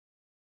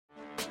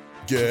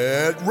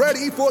Get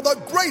ready for the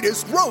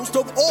greatest roast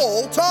of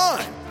all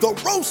time, the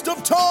Roast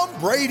of Tom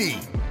Brady,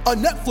 a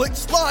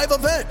Netflix live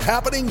event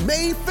happening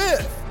May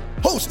 5th.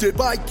 Hosted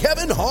by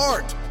Kevin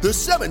Hart, the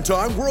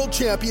 7-time world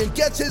champion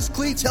gets his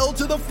cleats held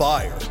to the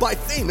fire by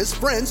famous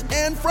friends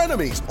and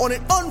frenemies on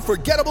an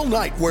unforgettable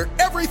night where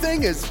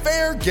everything is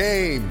fair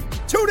game.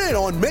 Tune in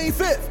on May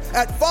 5th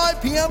at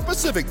 5 p.m.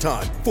 Pacific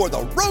time for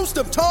the Roast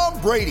of Tom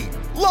Brady,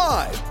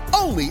 live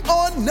only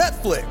on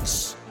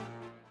Netflix.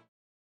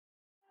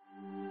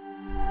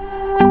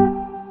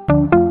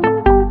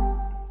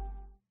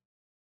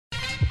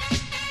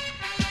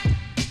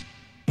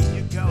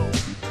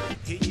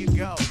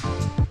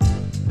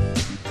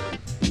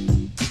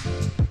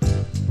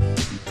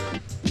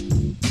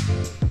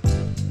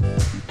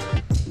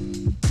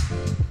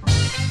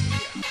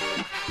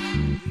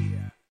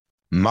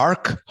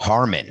 Mark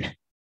Harmon.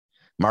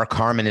 Mark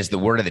Harmon is the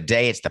word of the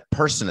day. It's the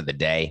person of the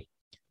day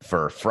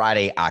for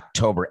Friday,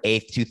 October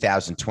 8th,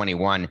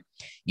 2021.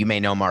 You may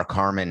know Mark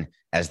Harmon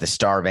as the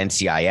star of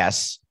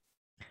NCIS.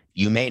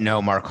 You may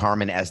know Mark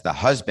Harmon as the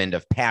husband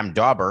of Pam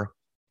Dauber,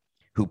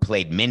 who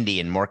played Mindy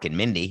in Mork and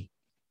Mindy.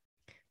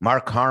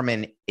 Mark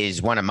Harmon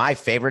is one of my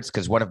favorites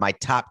because one of my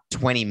top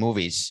 20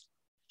 movies.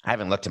 I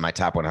haven't looked at my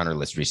top 100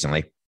 list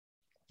recently.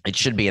 It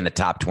should be in the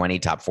top 20,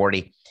 top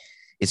 40.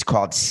 It's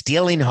called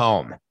Stealing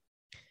Home.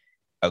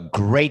 A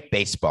great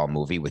baseball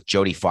movie with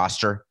Jodie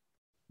Foster,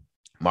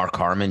 Mark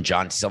Harmon,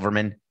 John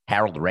Silverman,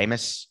 Harold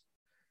Ramis.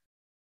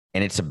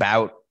 And it's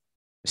about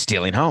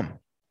stealing home.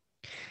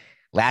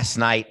 Last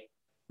night,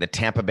 the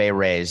Tampa Bay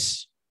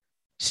Rays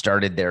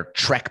started their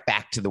trek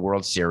back to the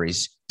World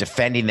Series,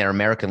 defending their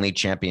American League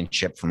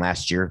Championship from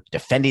last year,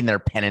 defending their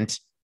pennant,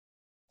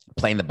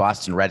 playing the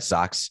Boston Red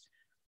Sox,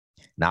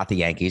 not the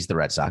Yankees, the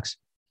Red Sox.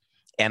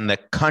 And the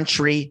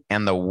country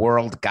and the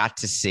world got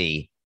to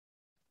see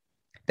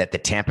that the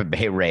Tampa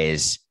Bay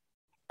Rays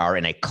are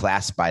in a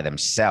class by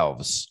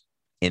themselves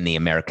in the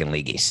American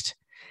League East,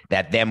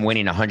 that them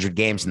winning 100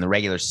 games in the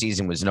regular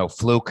season was no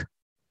fluke.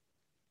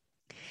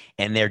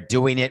 And they're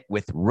doing it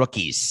with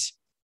rookies.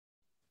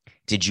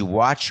 Did you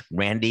watch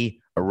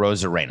Randy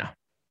Arozarena?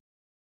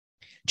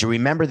 Do you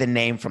remember the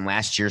name from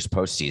last year's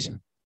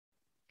postseason?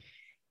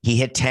 He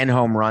hit 10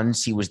 home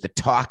runs. He was the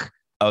talk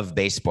of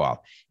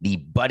baseball. The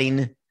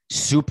budding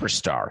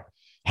superstar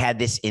had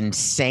this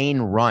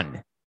insane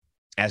run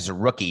as a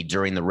rookie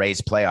during the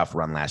Rays playoff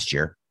run last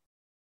year.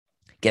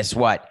 Guess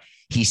what?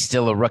 He's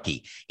still a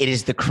rookie. It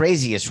is the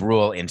craziest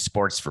rule in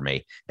sports for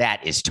me.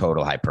 That is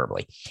total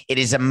hyperbole. It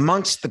is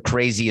amongst the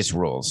craziest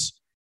rules.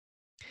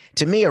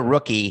 To me, a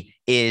rookie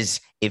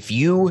is if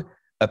you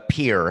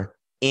appear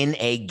in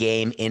a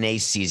game in a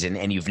season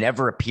and you've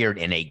never appeared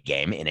in a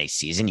game in a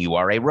season, you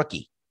are a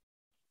rookie.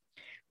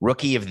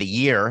 Rookie of the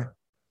year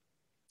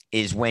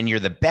is when you're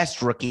the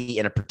best rookie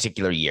in a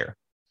particular year.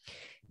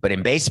 But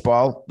in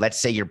baseball,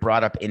 let's say you're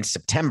brought up in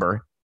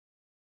September,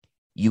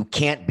 you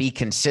can't be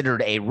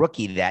considered a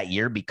rookie that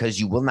year because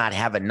you will not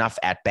have enough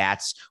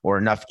at-bats or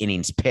enough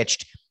innings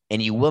pitched, and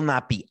you will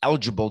not be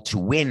eligible to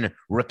win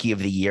Rookie of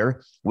the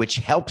Year, which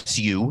helps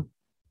you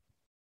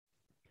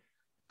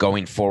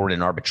going forward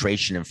in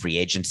arbitration and free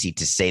agency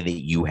to say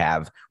that you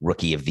have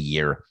Rookie of the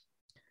Year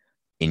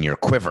in your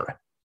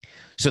quiver.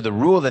 So the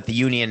rule that the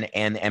union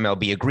and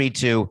MLB agreed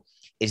to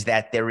is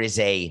that there is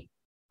a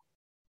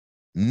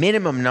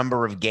minimum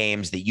number of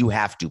games that you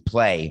have to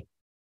play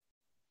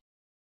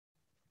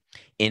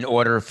in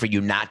order for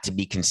you not to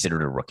be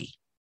considered a rookie.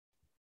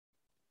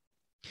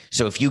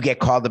 So if you get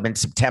called up in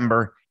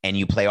September and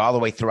you play all the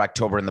way through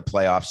October in the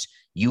playoffs,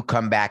 you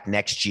come back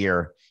next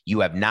year,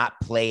 you have not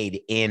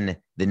played in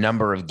the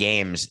number of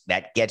games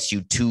that gets you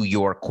to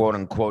your quote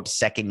unquote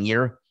second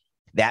year,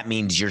 that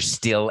means you're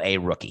still a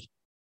rookie.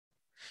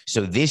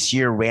 So this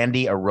year,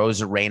 Randy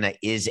Arozarena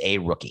is a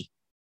rookie.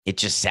 It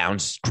just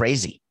sounds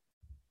crazy.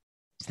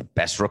 He's the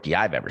best rookie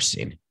I've ever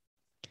seen.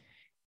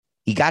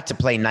 He got to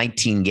play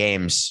 19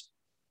 games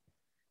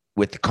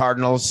with the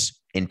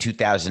Cardinals in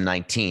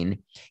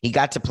 2019. He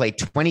got to play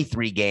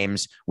 23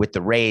 games with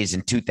the Rays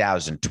in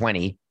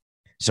 2020.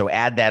 So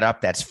add that up,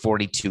 that's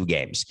 42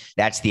 games.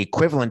 That's the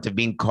equivalent of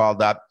being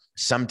called up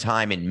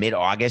sometime in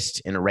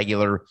mid-August in a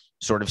regular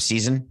sort of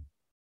season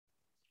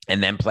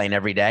and then playing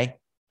every day.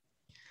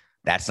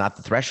 That's not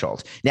the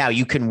threshold. Now,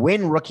 you can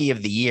win Rookie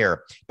of the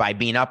Year by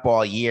being up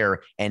all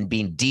year and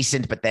being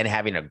decent, but then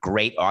having a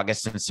great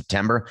August and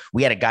September.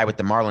 We had a guy with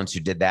the Marlins who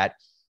did that.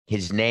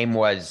 His name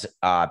was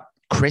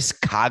Chris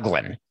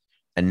Coghlan,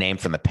 a name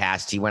from the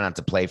past. He went on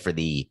to play for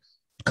the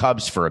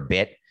Cubs for a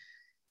bit.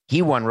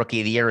 He won Rookie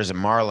of the Year as a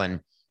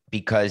Marlin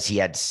because he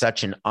had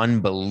such an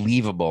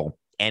unbelievable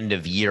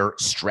end-of-year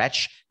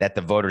stretch that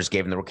the voters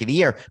gave him the Rookie of the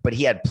Year, but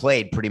he had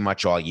played pretty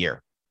much all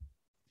year.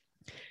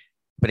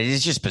 But it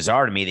is just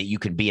bizarre to me that you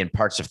could be in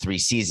parts of 3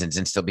 seasons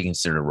and still be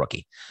considered a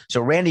rookie.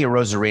 So Randy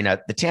Arozarena,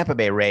 the Tampa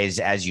Bay Rays,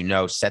 as you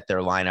know, set their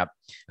lineup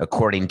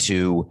according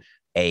to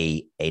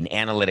an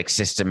analytic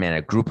system and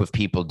a group of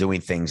people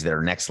doing things that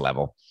are next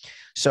level.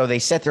 So they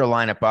set their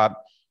lineup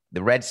up.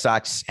 The Red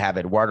Sox have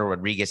Eduardo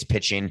Rodriguez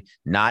pitching,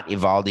 not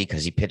Eovaldi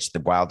because he pitched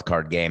the wild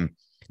card game.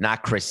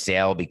 not Chris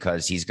Sale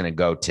because he's going to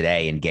go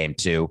today in game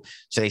 2.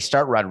 So they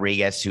start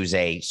Rodriguez, who's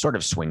a sort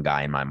of swing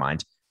guy in my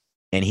mind,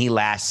 and he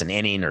lasts an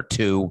inning or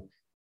 2,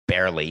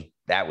 barely.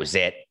 That was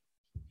it.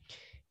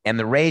 And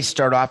the Rays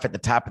start off at the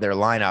top of their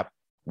lineup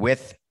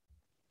with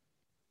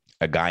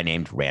a guy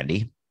named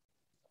Randy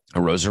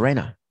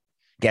Arozarena.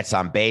 Gets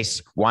on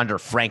base, Wander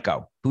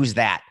Franco. Who's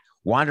that?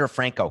 Wander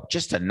Franco,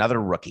 just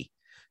another rookie,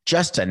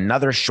 just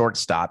another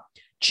shortstop,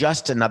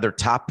 just another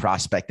top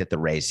prospect that the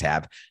Rays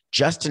have,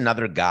 just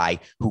another guy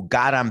who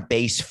got on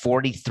base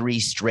 43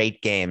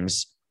 straight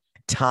games,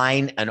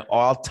 tying an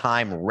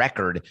all-time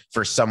record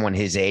for someone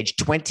his age.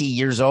 20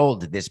 years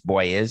old, this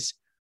boy is.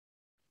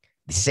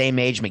 The same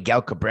age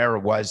Miguel Cabrera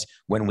was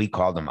when we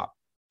called him up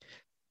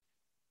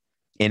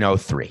in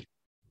 2003.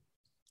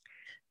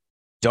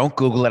 Don't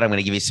Google it. I'm going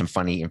to give you some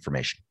funny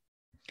information.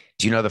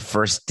 Do you know the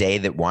first day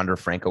that Wander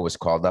Franco was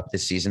called up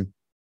this season?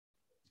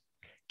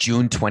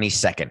 June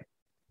 22nd.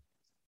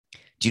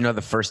 Do you know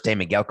the first day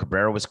Miguel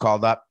Cabrera was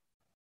called up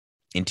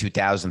in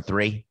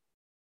 2003?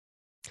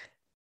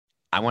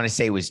 I want to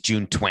say it was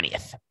June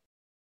 20th.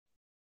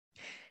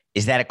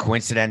 Is that a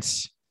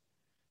coincidence?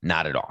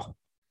 Not at all.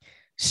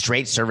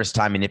 Straight service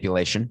time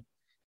manipulation.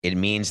 It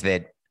means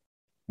that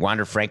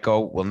Wander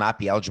Franco will not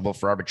be eligible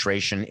for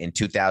arbitration in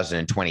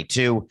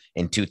 2022,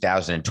 in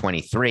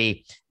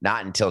 2023,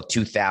 not until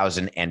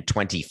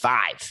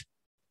 2025.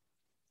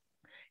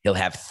 He'll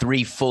have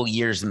 3 full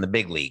years in the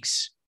big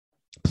leagues,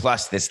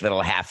 plus this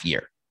little half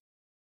year.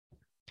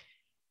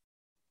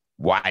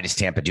 Why does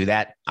Tampa do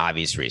that?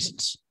 Obvious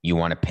reasons. You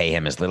want to pay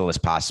him as little as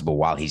possible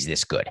while he's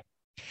this good.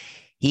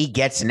 He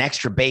gets an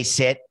extra base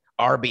hit,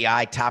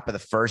 RBI, top of the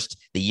first,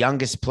 the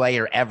youngest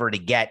player ever to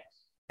get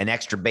an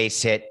extra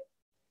base hit,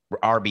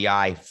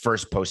 RBI,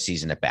 first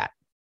postseason at bat.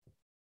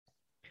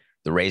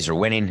 The Rays are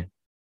winning.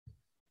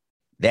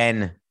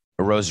 Then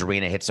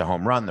Arozarena hits a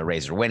home run. The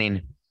Rays are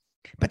winning.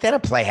 But then a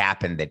play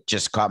happened that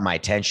just caught my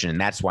attention,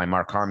 and that's why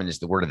Mark Harmon is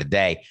the word of the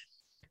day.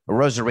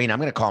 Arozarena, I'm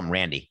going to call him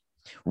Randy.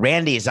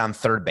 Randy is on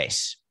third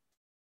base.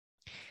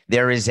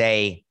 There is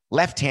a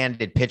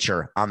left-handed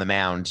pitcher on the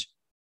mound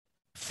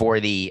for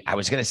I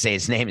was going to say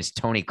his name is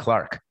Tony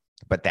Clark,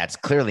 but that's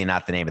clearly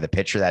not the name of the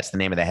pitcher. That's the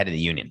name of the head of the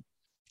union.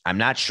 I'm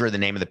not sure the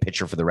name of the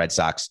pitcher for the Red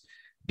Sox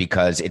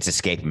because it's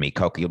escaping me.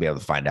 Coca, you'll be able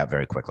to find out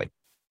very quickly.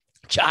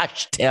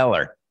 Josh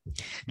Taylor.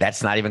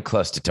 That's not even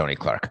close to Tony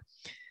Clark.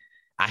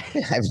 I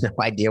have no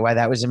idea why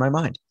that was in my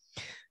mind.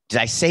 Did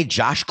I say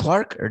Josh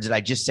Clark or did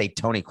I just say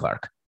Tony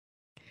Clark?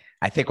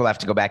 I think we'll have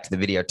to go back to the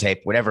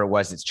videotape. Whatever it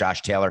was, it's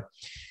Josh Taylor.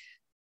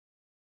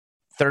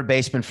 Third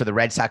baseman for the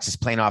Red Sox is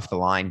playing off the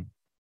line.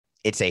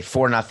 It's a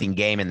 4-0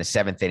 game in the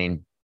 7th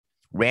inning.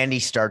 Randy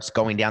starts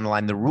going down the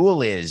line. The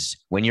rule is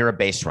when you're a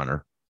base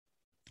runner,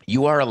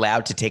 you are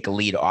allowed to take a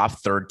lead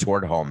off third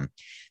toward home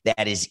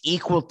that is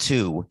equal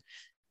to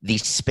the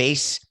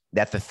space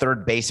that the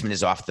third baseman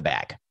is off the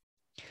bag.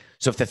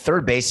 So if the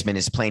third baseman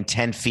is playing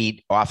 10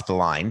 feet off the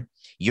line,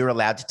 you're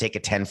allowed to take a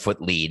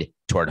 10-foot lead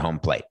toward home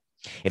plate.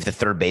 If the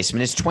third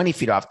baseman is 20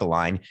 feet off the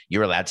line,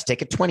 you're allowed to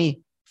take a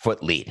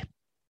 20-foot lead.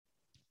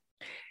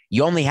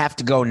 You only have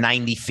to go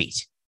 90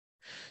 feet.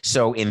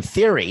 So in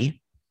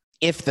theory,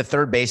 if the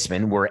third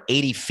baseman were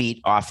 80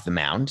 feet off the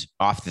mound,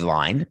 off the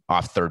line,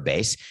 off third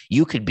base,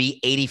 you could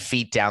be 80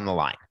 feet down the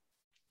line.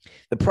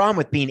 The problem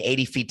with being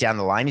 80 feet down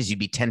the line is you'd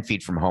be 10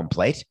 feet from home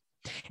plate.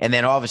 And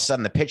then all of a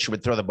sudden the pitcher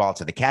would throw the ball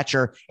to the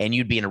catcher and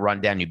you'd be in a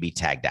rundown, you'd be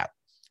tagged out.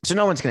 So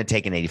no one's going to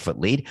take an 80-foot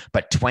lead,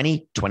 but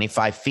 20,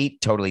 25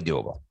 feet, totally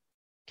doable.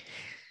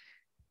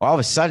 All of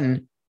a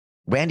sudden,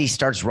 Randy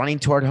starts running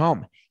toward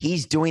home.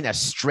 He's doing a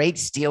straight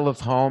steal of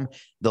home,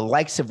 the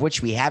likes of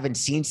which we haven't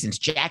seen since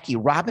Jackie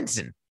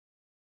Robinson.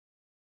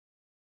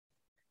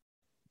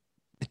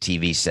 The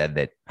TV said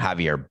that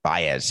Javier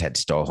Baez had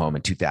stole home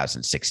in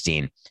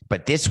 2016,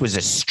 but this was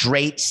a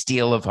straight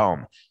steal of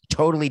home.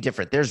 Totally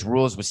different. There's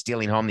rules with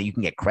stealing home that you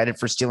can get credit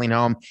for stealing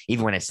home,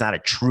 even when it's not a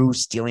true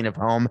stealing of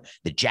home,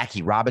 the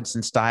Jackie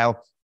Robinson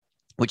style,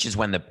 which is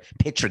when the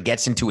pitcher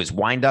gets into his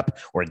windup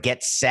or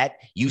gets set,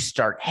 you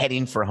start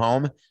heading for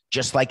home,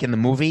 just like in the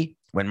movie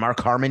when Mark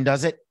Harmon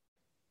does it.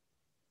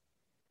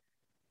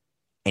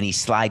 And he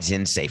slides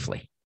in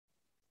safely.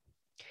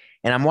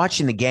 And I'm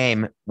watching the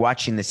game,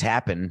 watching this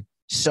happen.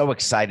 So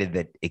excited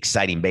that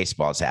exciting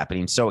baseball is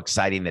happening. So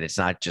exciting that it's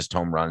not just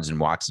home runs and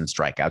walks and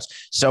strikeouts.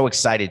 So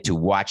excited to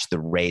watch the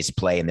Rays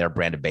play in their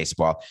brand of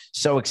baseball.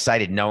 So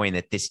excited knowing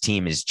that this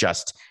team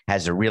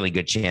has a really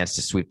good chance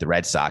to sweep the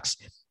Red Sox.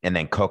 And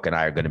then Coke and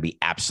I are going to be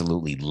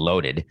absolutely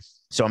loaded.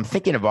 So I'm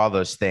thinking of all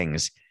those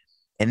things.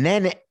 And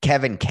then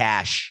Kevin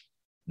Cash,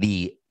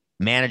 the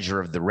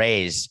manager of the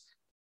Rays,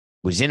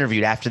 was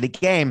interviewed after the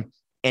game.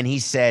 And he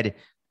said,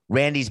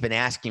 Randy's been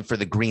asking for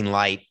the green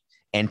light.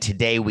 And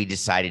today we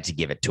decided to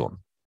give it to him.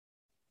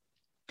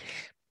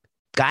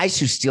 Guys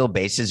who steal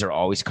bases are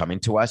always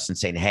coming to us and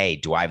saying, hey,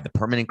 do I have the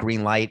permanent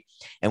green light?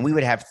 And we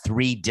would have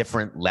 3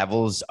 different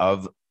levels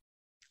of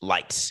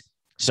lights.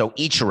 So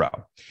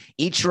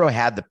Ichiro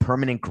had the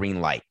permanent green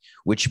light,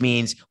 which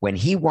means when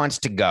he wants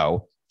to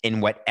go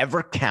in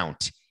whatever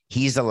count,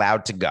 he's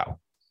allowed to go.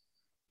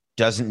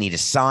 Doesn't need a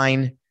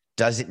sign,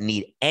 doesn't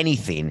need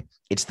anything.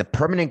 It's the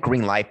permanent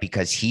green light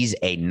because he's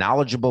a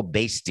knowledgeable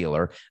base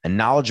stealer, a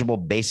knowledgeable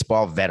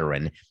baseball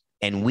veteran.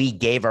 And we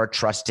gave our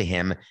trust to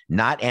him,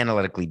 not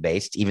analytically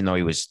based, even though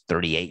he was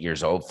 38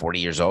 years old, 40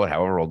 years old,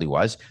 however old he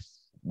was.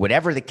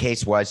 Whatever the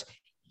case was,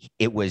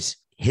 it was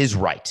his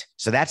right.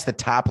 So that's the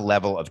top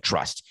level of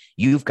trust.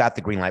 You've got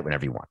the green light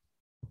whenever you want.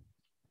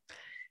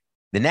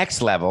 The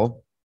next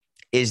level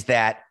is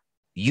that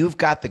you've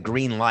got the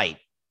green light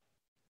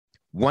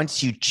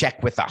once you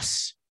check with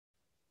us.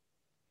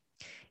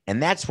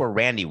 And that's where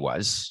Randy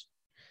was.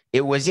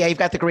 It was, yeah, you've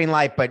got the green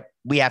light, but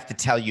we have to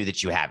tell you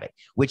that you have it,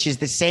 which is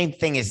the same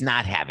thing as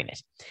not having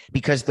it.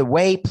 Because the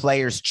way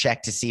players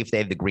check to see if they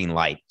have the green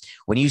light,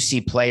 when you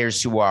see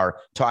players who are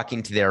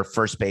talking to their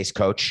first base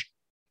coach,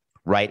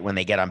 right, when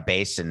they get on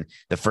base and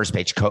the first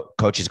base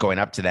coach is going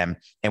up to them,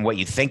 and what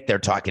you think they're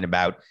talking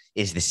about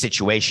is the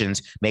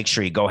situations, make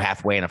sure you go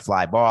halfway in a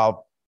fly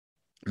ball,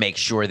 make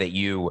sure that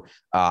you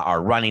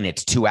are running,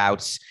 it's 2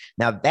 outs.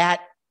 Now, that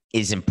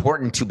is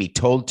important to be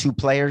told to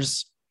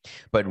players,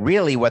 but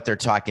really what they're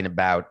talking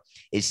about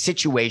is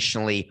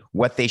situationally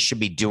what they should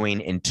be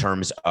doing in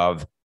terms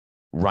of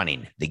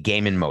running the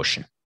game in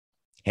motion.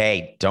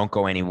 Hey, don't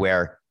go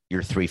anywhere.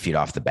 You're 3 feet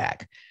off the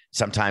bag.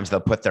 Sometimes they'll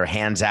put their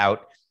hands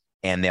out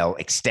and they'll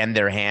extend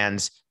their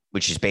hands,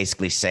 which is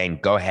basically saying,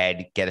 go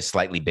ahead, get a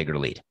slightly bigger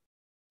lead.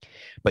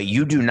 But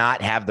you do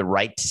not have the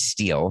right to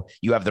steal.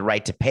 You have the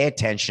right to pay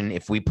attention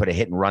if we put a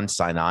hit and run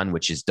sign on,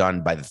 which is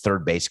done by the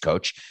third base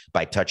coach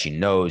by touching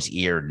nose,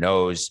 ear,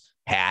 nose,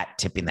 hat,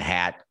 tipping the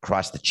hat,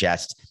 across the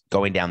chest,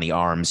 going down the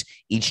arms.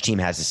 Each team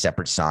has a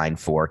separate sign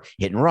for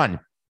hit and run.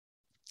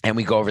 And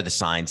we go over the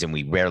signs and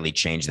we rarely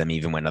change them,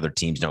 even when other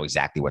teams know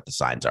exactly what the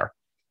signs are,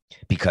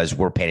 because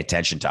we're paying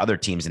attention to other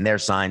teams and their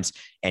signs,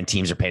 and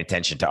teams are paying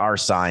attention to our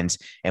signs.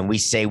 And we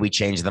say we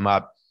change them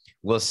up.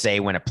 We'll say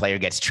when a player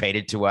gets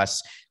traded to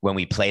us, when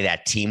we play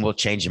that team, we'll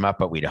change them up,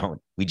 but we don't.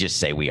 We just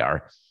say we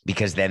are,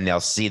 because then they'll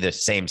see the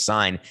same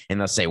sign and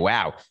they'll say,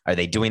 wow, are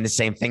they doing the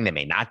same thing? They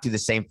may not do the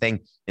same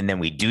thing. And then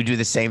we do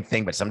the same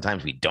thing, but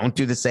sometimes we don't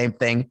do the same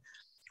thing.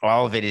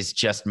 All of it is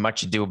just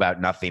much ado about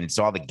nothing. It's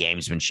all the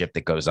gamesmanship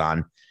that goes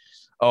on.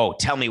 Oh,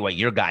 tell me what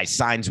your guys'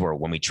 signs were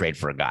when we trade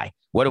for a guy.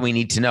 What do we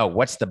need to know?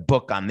 What's the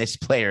book on this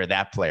player or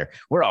that player?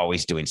 We're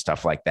always doing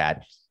stuff like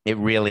that. It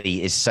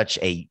really is such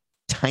a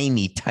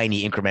tiny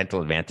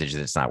incremental advantage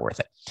that it's not worth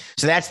it.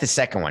 So that's the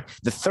second one.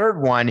 The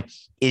third one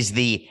is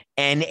the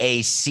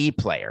NAC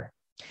player.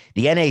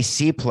 The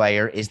NAC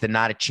player is the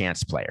not a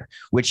chance player,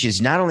 which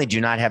is not only do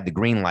you not have the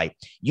green light,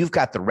 you've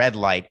got the red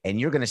light,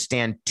 and you're going to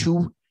stand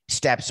 2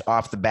 steps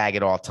off the bag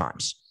at all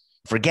times.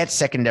 Forget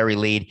secondary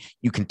lead.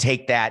 You can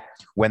take that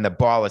when the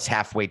ball is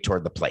halfway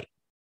toward the plate.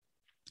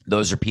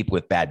 Those are people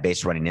with bad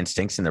base running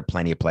instincts, and there are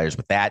plenty of players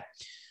with that.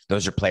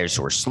 Those are players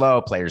who are slow,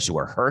 players who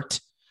are hurt.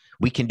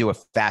 We can do a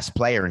fast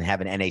player and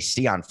have an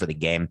NAC on for the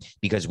game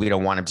because we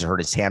don't want him to hurt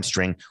his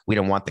hamstring. We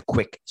don't want the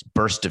quick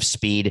burst of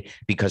speed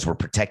because we're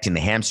protecting the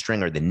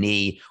hamstring or the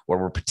knee, or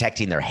we're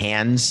protecting their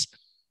hands.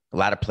 A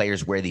lot of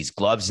players wear these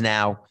gloves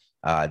now,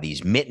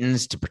 these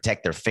mittens to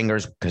protect their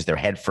fingers because they're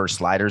head first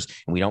sliders,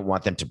 and we don't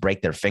want them to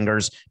break their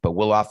fingers. But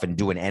we'll often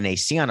do an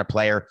NAC on a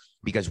player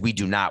because we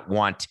do not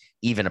want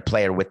even a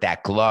player with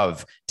that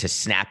glove to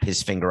snap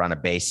his finger on a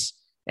base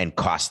and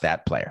cost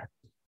that player.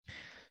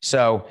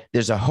 So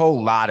there's a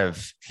whole lot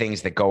of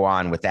things that go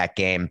on with that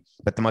game.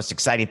 But the most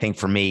exciting thing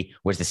for me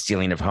was the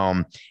stealing of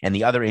home. And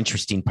the other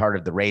interesting part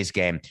of the Rays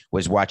game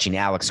was watching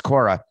Alex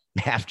Cora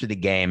after the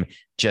game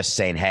just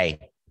saying, hey,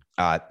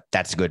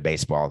 that's a good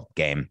baseball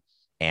game,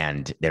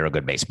 and they're a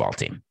good baseball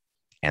team.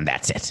 And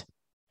that's it.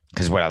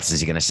 Because what else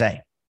is he going to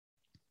say?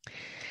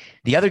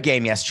 The other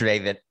game yesterday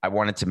that I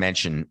wanted to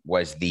mention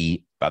was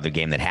the other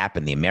game that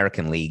happened, the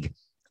American League.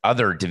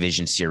 Other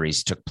division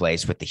series took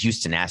place with the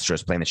Houston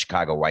Astros playing the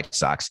Chicago White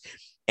Sox,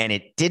 and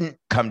it didn't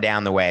come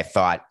down the way I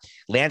thought.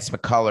 Lance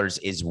McCullers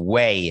is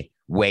way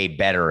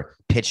better,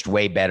 pitched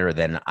way better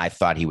than I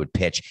thought he would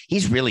pitch.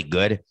 He's really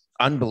good,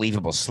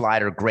 unbelievable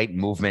slider, great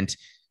movement.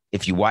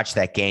 If you watch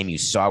that game, you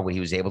saw what he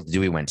was able to do.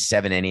 He went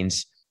 7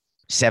 innings,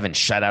 7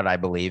 shutout, I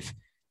believe.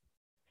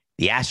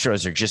 The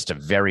Astros are just a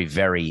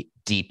very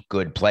deep,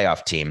 good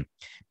playoff team,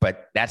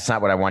 but that's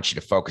not what I want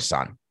you to focus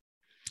on.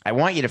 I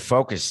want you to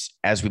focus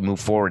as we move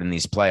forward in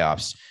these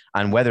playoffs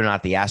on whether or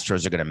not the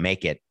Astros are going to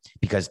make it,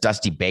 because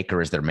Dusty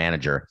Baker is their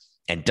manager,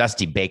 and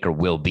Dusty Baker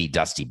will be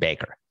Dusty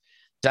Baker.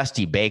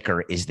 Dusty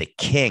Baker is the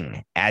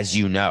king, as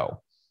you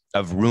know,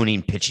 of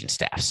ruining pitching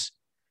staffs.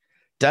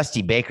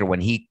 Dusty Baker, when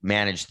he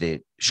managed the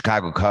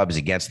Chicago Cubs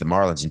against the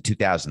Marlins in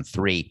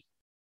 2003,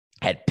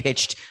 had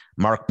pitched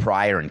Mark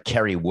Pryor and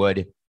Kerry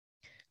Wood,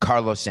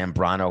 Carlos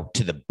Zambrano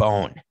to the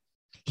bone.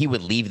 He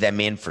would leave them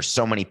in for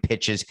so many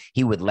pitches.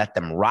 He would let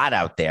them rot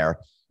out there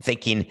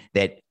thinking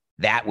that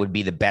that would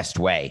be the best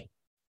way.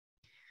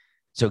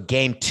 So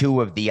game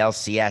 2 of the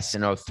LCS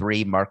in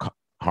 2003,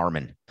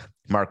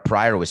 Mark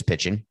Pryor was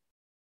pitching,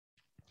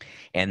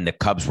 and the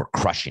Cubs were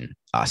crushing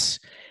us.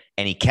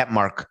 And he kept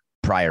Mark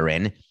Pryor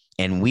in.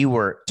 And we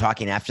were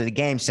talking after the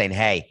game saying,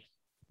 hey,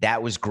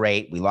 that was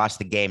great. We lost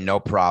the game, no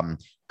problem.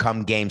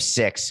 come game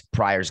 6,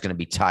 Pryor's going to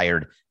be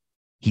tired.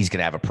 He's going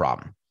to have a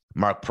problem.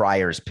 Mark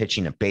Pryor is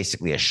pitching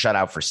basically a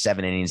shutout for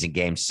 7 innings in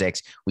game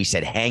 6. We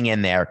said, hang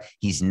in there.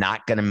 He's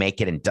not going to make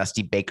it. And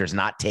Dusty Baker's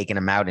not taking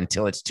him out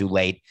until it's too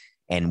late.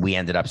 And we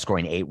ended up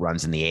scoring 8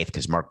 runs in the 8th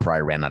because Mark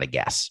Pryor ran out of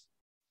gas.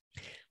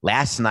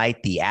 Last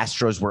night, the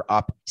Astros were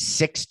up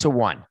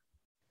 6-1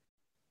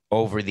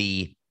 over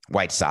the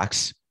White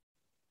Sox.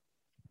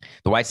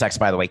 The White Sox,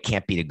 by the way,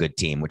 can't beat a good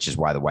team, which is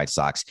why the White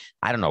Sox,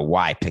 I don't know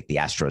why I picked the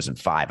Astros in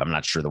 5. I'm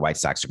not sure the White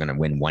Sox are going to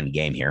win one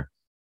game here.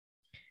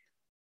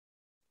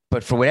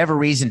 But for whatever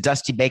reason,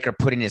 Dusty Baker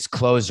put in his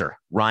closer,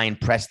 Ryan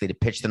Pressly, to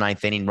pitch the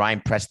 9th inning.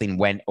 Ryan Pressly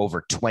went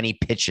over 20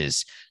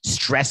 pitches,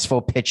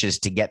 stressful pitches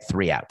to get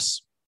 3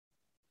 outs.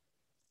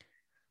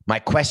 My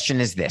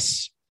question is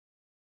this.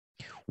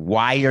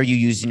 Why are you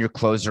using your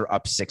closer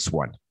up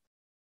 6-1?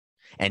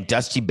 And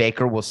Dusty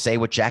Baker will say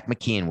what Jack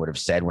McKeon would have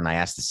said when I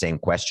asked the same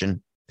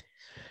question,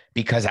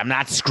 because I'm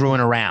not screwing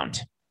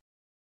around.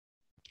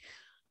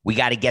 We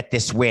got to get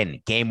this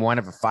win. Game 1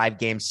 of a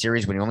 5-game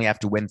series when you only have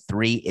to win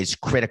 3 is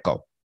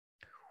critical.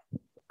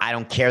 I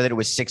don't care that it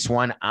was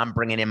 6-1. I'm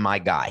bringing in my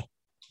guy.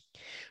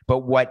 But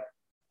what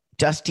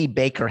Dusty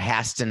Baker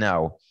has to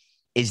know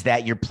is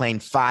that you're playing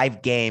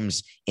 5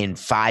 games in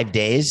 5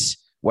 days.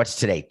 What's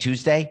today?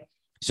 Tuesday?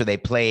 So they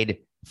played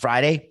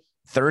Friday,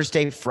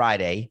 Thursday,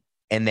 Friday,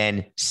 and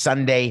then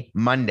Sunday,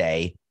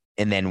 Monday,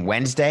 and then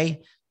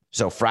Wednesday.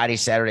 So Friday,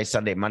 Saturday,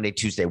 Sunday, Monday,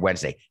 Tuesday,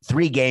 Wednesday.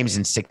 3 games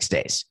in 6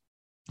 days.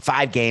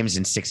 5 games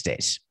in 6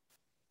 days.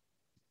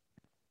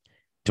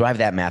 Do I have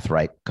that math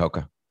right,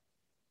 Coca?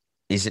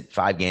 Is it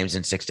 5 games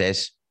in 6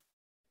 days?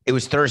 It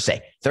was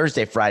Thursday,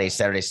 Friday,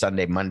 Saturday,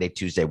 Sunday, Monday,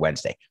 Tuesday,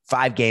 Wednesday.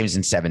 5 games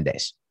in 7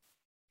 days.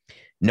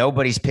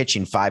 Nobody's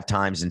pitching 5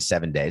 times in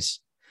 7 days.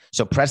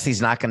 So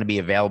Pressly's not going to be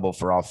available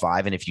for all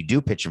 5. And if you do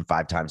pitch him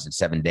 5 times in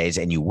 7 days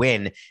and you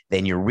win,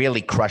 then you're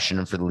really crushing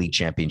him for the league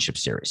championship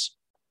series.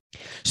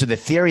 So the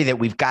theory that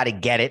we've got to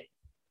get it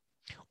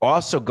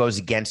also goes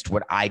against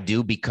what I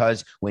do,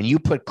 because when you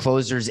put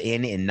closers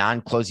in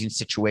non-closing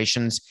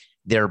situations,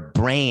 their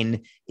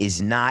brain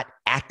is not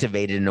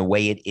activated in a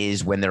way it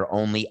is when they're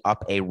only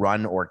up a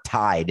run or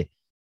tied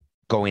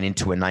going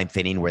into a 9th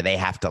inning where they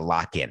have to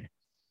lock in.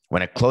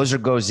 When a closer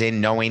goes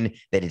in knowing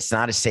that it's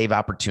not a save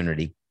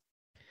opportunity,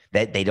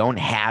 that they don't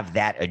have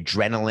that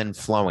adrenaline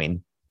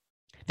flowing,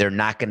 they're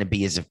not going to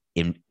be as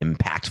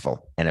impactful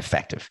and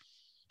effective.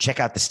 Check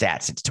out the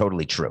stats. It's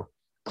totally true.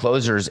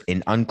 Closers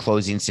in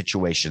unclosing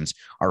situations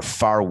are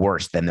far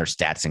worse than their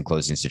stats in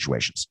closing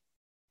situations.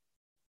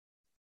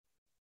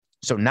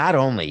 So not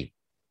only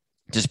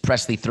does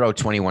Pressly throw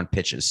 21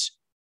 pitches,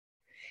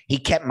 he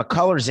kept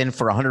McCullers in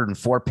for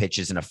 104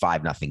 pitches in a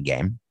 5-0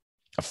 game,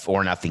 a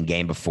 4-0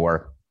 game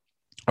before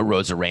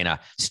Arozarena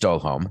stole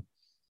home.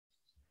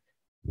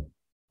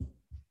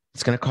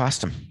 It's going to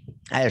cost them.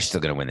 They're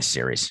still going to win the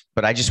series.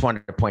 But I just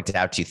wanted to point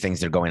out to you things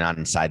that are going on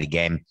inside the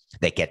game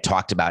that get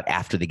talked about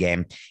after the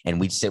game. And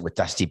we'd sit with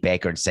Dusty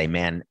Baker and say,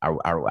 man,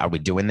 are we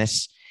doing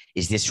this?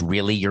 Is this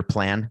really your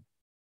plan?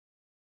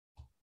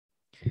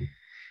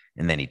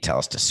 And then he'd tell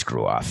us to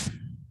screw off.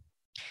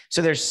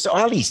 So there's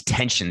all these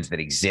tensions that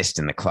exist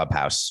in the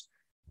clubhouse.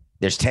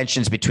 There's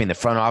tensions between the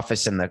front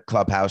office and the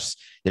clubhouse.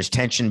 There's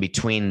tension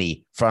between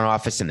the front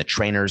office and the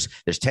trainers.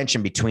 There's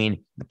tension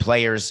between the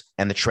players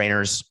and the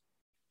trainers,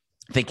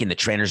 thinking the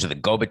trainers are the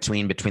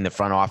go-between between the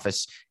front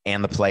office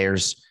and the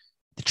players.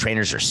 The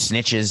trainers are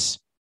snitches.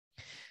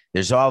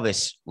 There's all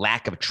this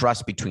lack of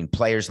trust between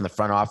players and the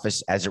front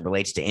office as it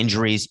relates to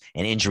injuries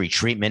and injury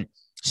treatment.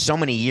 So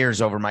many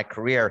years over my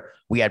career,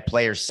 we had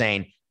players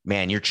saying,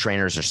 man, your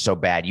trainers are so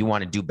bad. You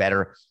want to do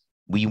better?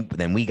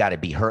 Then we got to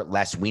be hurt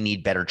less. We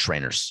need better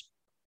trainers.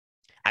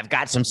 I've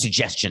got some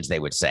suggestions, they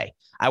would say.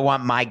 I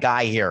want my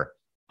guy here.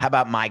 How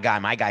about my guy?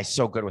 My guy's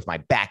so good with my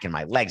back and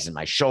my legs and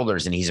my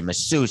shoulders, and he's a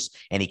masseuse,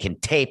 and he can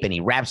tape, and he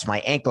wraps my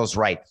ankles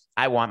right.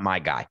 I want my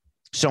guy.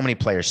 So many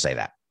players say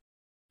that.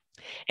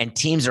 And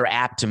teams are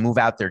apt to move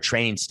out their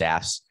training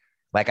staffs.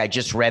 Like I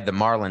just read, the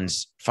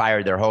Marlins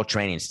fired their whole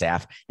training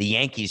staff. The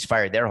Yankees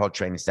fired their whole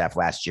training staff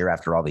last year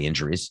after all the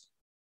injuries,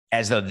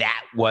 as though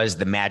that was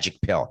the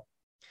magic pill.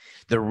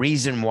 The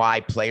reason why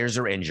players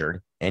are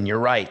injured, and you're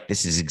right,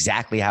 this is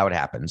exactly how it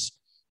happens,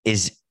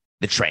 is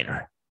the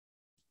trainer.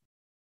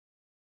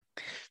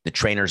 The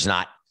trainer's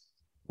not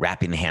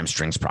wrapping the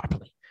hamstrings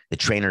properly. The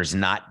trainer's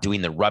not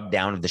doing the rub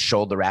down of the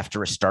shoulder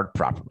after a start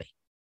properly.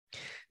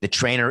 The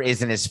trainer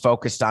isn't as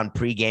focused on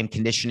pregame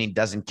conditioning,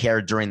 doesn't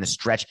care during the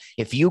stretch.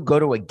 If you go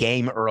to a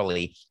game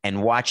early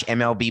and watch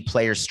MLB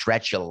players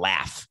stretch, you'll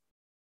laugh.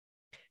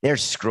 They're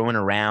screwing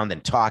around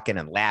and talking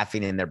and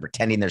laughing, and they're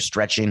pretending they're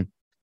stretching.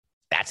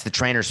 That's the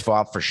trainer's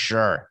fault for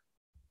sure.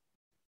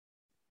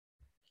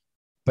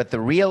 But the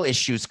real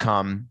issues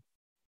come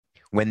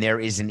when there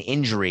is an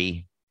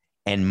injury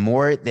and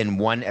more than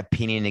one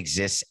opinion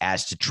exists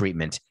as to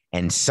treatment,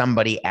 and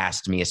somebody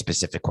asked me a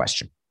specific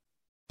question.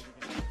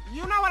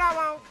 You know what I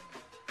want?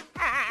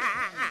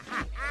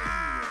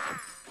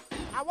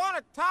 I want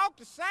to talk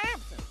to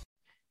Samson.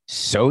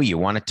 So you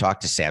want to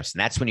talk to Samson.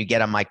 That's when you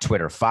get on my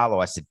Twitter.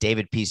 Follow us at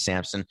David P.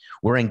 Samson.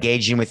 We're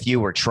engaging with you.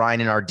 We're trying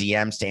in our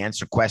DMs to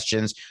answer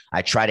questions.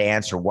 I try to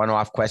answer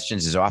one-off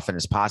questions as often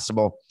as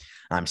possible.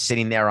 I'm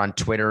sitting there on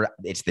Twitter.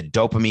 It's the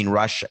dopamine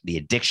rush, the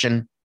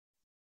addiction.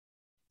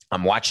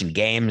 I'm watching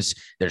games.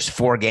 There's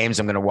 4 games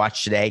I'm going to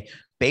watch today.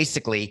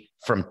 Basically,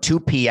 from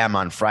 2 p.m.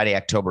 on Friday,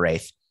 October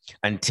 8th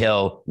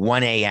until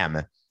 1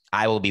 a.m.,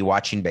 I will be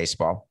watching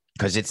baseball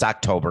because it's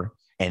October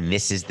and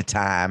this is the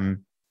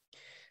time.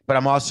 But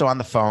I'm also on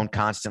the phone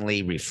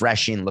constantly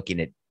refreshing, looking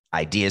at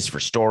ideas for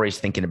stories,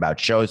 thinking about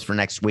shows for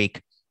next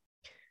week,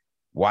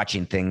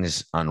 watching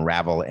things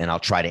unravel, and I'll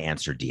try to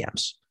answer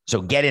DMs. So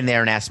get in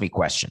there and ask me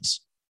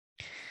questions.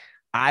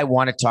 I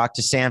want to talk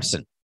to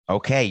Samson.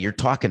 Okay, you're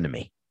talking to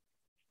me.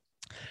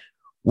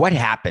 What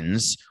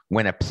happens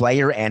when a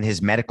player and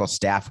his medical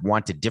staff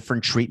want a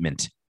different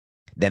treatment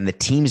than the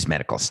team's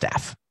medical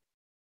staff?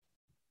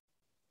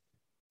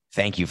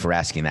 Thank you for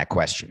asking that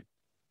question.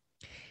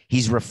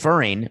 He's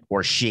referring,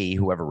 or she,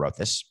 whoever wrote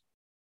this,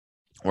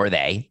 or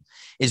they,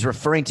 is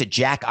referring to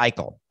Jack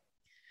Eichel.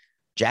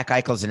 Jack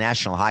Eichel is a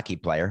national hockey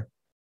player,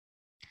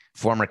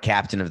 former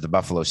captain of the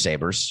Buffalo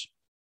Sabres.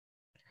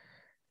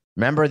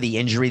 Remember the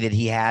injury that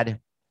he had?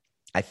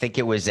 I think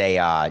it was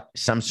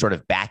some sort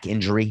of back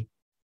injury,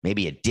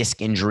 maybe a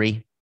disc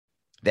injury,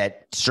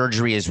 that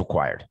surgery is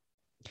required.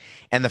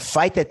 And the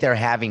fight that they're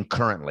having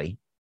currently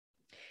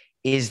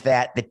is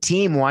that the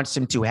team wants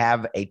him to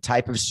have a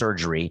type of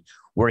surgery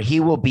where he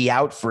will be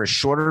out for a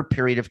shorter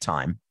period of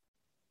time,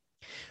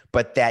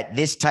 but that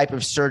this type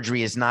of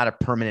surgery is not a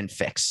permanent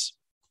fix.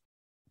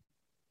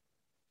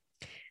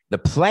 The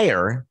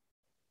player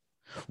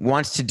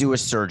wants to do a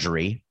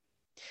surgery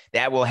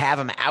that will have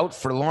him out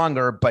for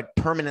longer, but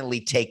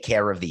permanently take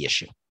care of the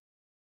issue.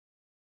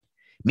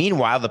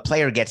 Meanwhile, the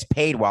player gets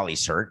paid while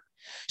he's hurt.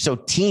 So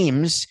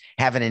teams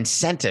have an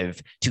incentive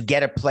to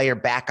get a player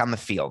back on the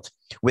field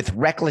with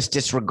reckless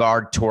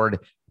disregard toward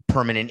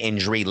permanent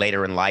injury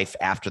later in life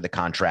after the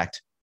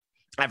contract.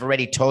 I've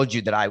already told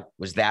you that I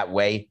was that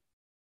way,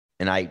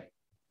 and I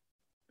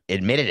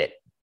admitted it.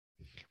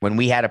 When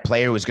we had a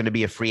player who was going to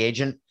be a free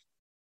agent,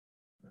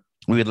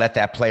 we would let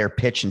that player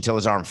pitch until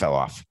his arm fell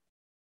off.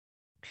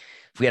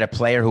 If we had a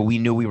player who we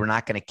knew we were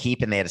not going to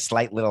keep and they had a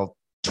slight little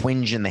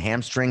twinge in the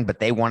hamstring, but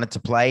they wanted to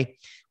play,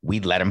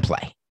 we'd let him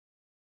play.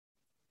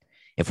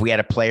 If we had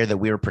a player that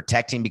we were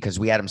protecting because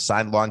we had him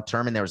signed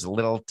long-term and there was a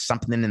little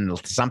something in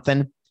the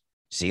something,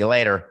 see you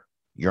later.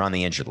 You're on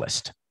the injured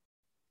list.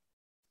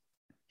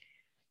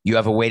 You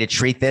have a way to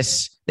treat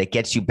this that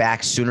gets you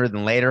back sooner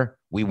than later.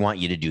 We want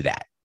you to do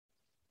that.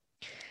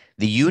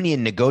 The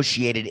union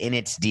negotiated in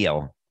its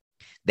deal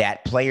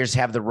that players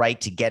have the right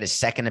to get a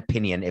second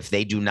opinion if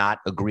they do not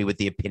agree with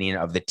the opinion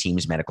of the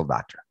team's medical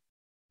doctor.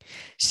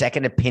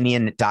 Second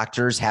opinion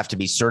doctors have to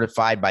be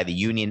certified by the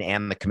union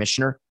and the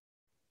commissioner,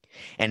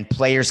 and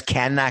players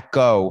cannot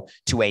go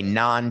to a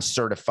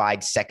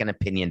non-certified second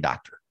opinion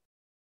doctor.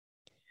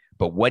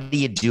 But what do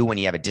you do when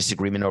you have a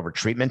disagreement over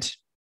treatment?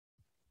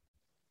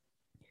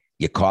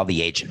 You call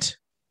the agent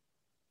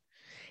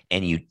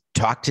and you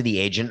talk to the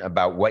agent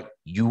about what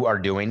you are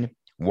doing,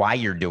 why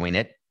you're doing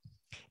it.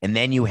 And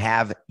then you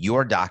have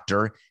your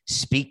doctor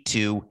speak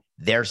to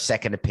their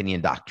second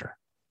opinion doctor.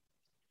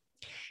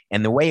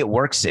 And the way it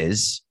works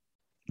is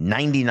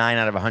 99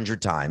 out of 100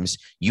 times,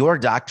 your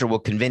doctor will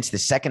convince the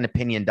second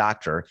opinion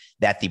doctor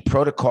that the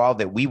protocol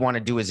that we want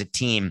to do as a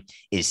team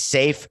is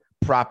safe,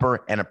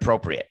 proper, and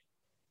appropriate.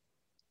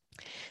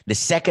 The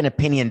second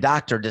opinion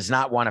doctor does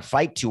not want to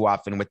fight too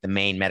often with the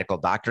main medical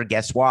doctor.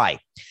 Guess why?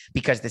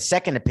 Because the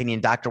second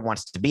opinion doctor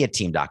wants to be a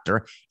team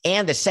doctor,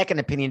 and the second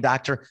opinion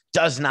doctor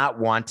does not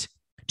want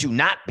to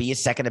not be a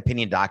second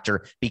opinion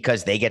doctor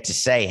because they get to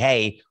say,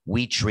 hey,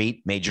 we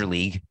treat major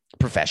league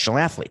professional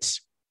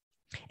athletes.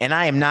 And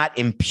I am not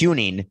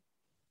impugning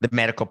the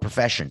medical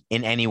profession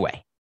in any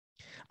way.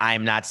 I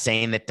am not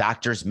saying that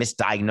doctors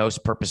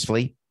misdiagnose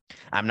purposefully.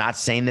 I'm not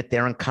saying that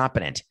they're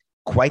incompetent.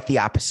 Quite the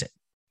opposite.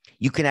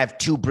 You can have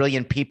 2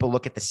 brilliant people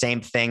look at the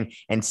same thing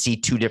and see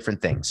 2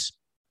 different things.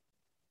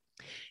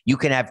 You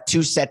can have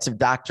 2 sets of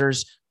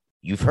doctors.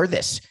 You've heard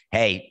this.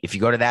 Hey, if you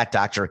go to that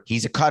doctor,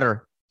 he's a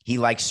cutter. He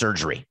likes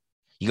surgery.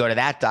 You go to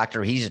that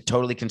doctor, he's a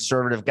totally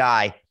conservative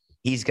guy.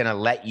 He's going to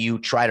let you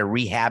try to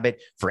rehab it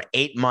for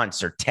 8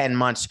 months or 10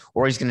 months,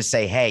 or he's going to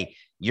say, hey,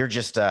 you're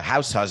just a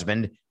house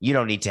husband. You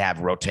don't need to have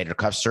rotator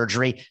cuff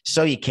surgery,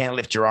 so you can't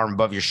lift your arm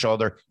above your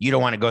shoulder. You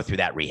don't want to go through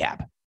that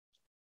rehab.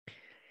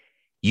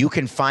 You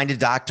can find a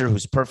doctor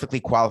who's perfectly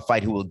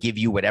qualified who will give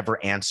you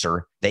whatever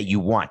answer that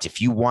you want.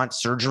 If you want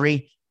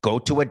surgery, go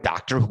to a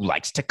doctor who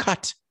likes to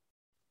cut.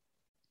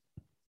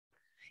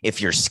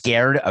 If you're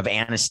scared of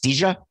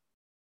anesthesia,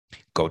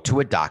 go to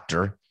a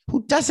doctor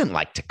who doesn't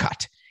like to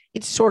cut.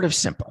 It's sort of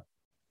simple.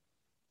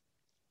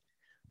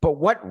 But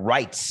what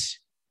rights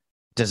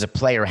does a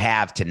player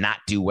have to not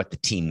do what the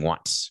team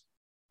wants?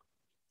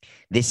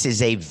 This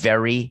is a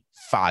very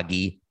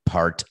foggy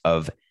part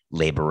of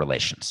labor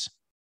relations.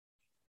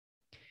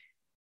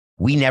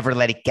 We never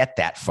let it get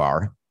that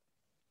far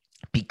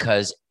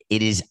because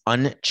it is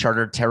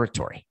uncharted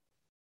territory.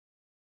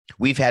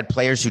 We've had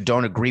players who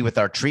don't agree with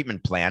our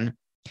treatment plan,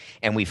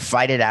 and we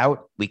fight it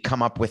out. We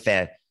come up with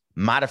a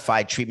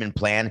modified treatment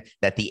plan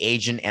that the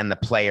agent and the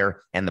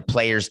player and the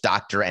player's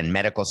doctor and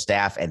medical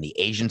staff and the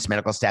agent's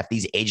medical staff,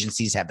 these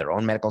agencies have their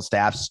own medical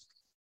staffs.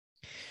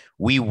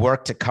 We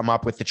work to come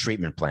up with the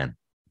treatment plan.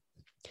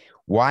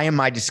 Why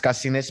am I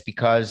discussing this?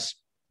 Because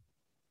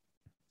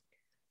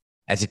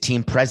as a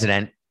team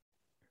president,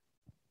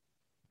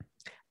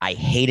 I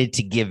hated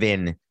to give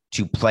in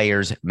to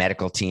players,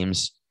 medical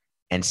teams,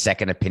 and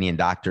second opinion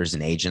doctors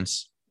and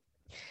agents.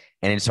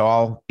 And it's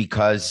all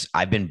because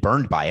I've been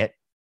burned by it.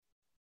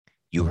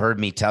 You heard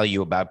me tell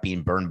you about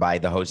being burned by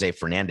the Jose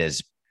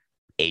Fernandez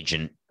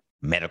agent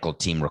medical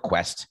team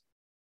request.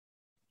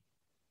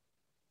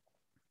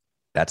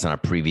 That's on a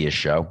previous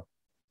show.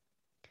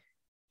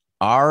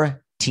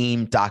 Our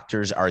team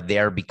doctors are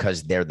there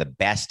because they're the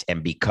best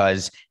and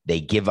because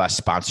they give us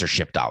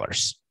sponsorship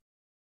dollars.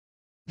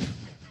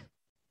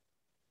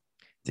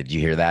 Did you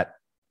hear that?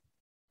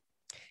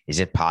 Is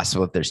it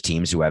possible that there's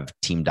teams who have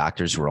team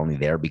doctors who are only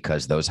there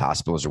because those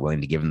hospitals are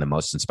willing to give them the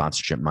most in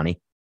sponsorship money?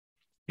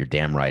 You're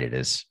damn right it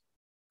is.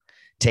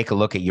 Take a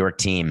look at your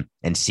team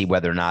and see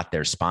whether or not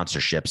there's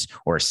sponsorships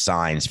or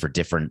signs for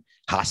different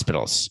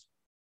hospitals.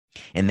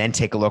 And then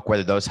take a look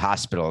whether those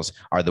hospitals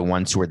are the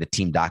ones who are the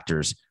team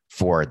doctors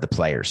for the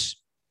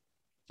players.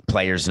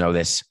 Players know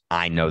this.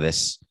 I know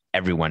this.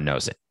 Everyone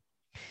knows it.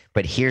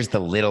 But here's the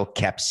little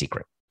kept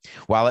secret.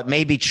 While it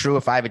may be true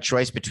if I have a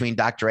choice between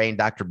Dr. A and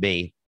Dr.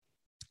 B,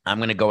 I'm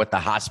going to go with the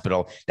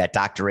hospital that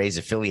Dr. A is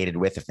affiliated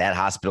with if that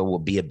hospital will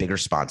be a bigger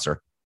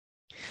sponsor.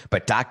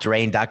 But Dr.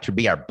 A and Dr.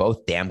 B are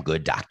both damn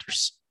good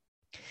doctors.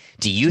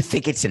 Do you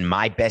think it's in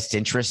my best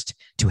interest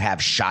to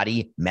have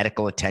shoddy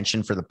medical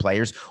attention for the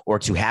players or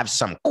to have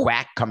some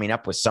quack coming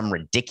up with some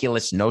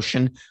ridiculous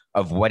notion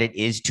of what it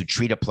is to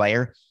treat a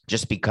player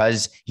just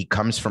because he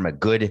comes from a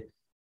good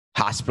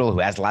hospital who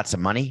has lots of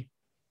money?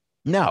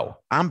 No,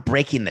 I'm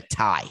breaking the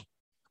tie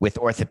with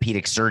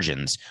orthopedic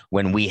surgeons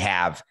when we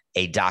have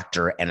a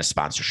doctor and a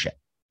sponsorship.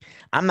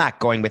 I'm not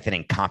going with an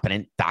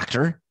incompetent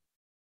doctor.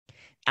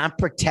 I'm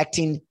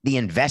protecting the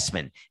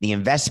investment. The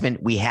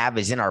investment we have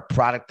is in our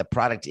product. The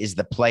product is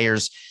the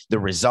players. The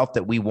result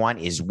that we want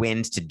is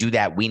wins. To do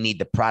that, we need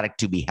the product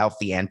to be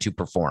healthy and to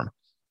perform.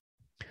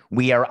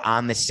 We are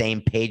on the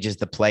same page as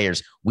the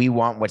players. We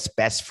want what's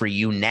best for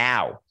you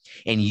now.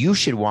 And you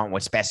should want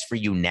what's best for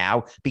you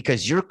now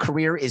because your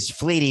career is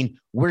fleeting.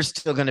 We're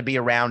still going to be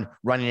around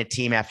running a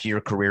team after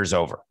your career's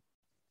over.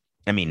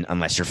 I mean,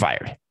 unless you're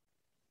fired.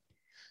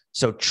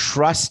 So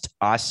trust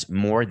us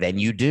more than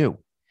you do.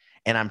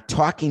 And I'm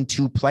talking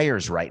to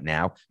players right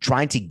now,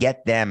 trying to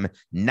get them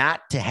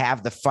not to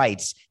have the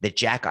fights that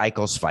Jack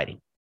Eichel's fighting.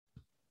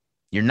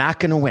 You're not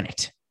going to win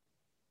it.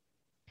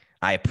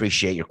 I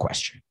appreciate your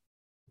question.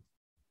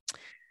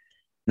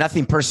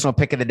 Nothing personal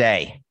pick of the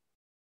day.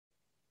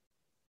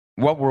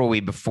 What were we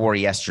before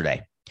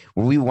yesterday?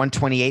 Were we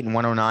 128 and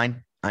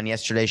 109 on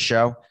yesterday's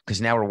show?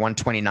 Because now we're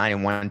 129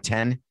 and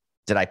 110.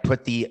 Did I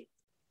put the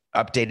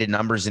updated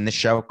numbers in the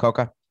show,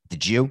 Coca?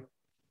 Did you?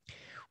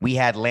 We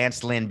had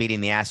Lance Lynn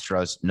beating the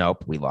Astros.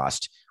 Nope, we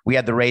lost. We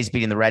had the Rays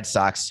beating the Red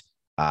Sox.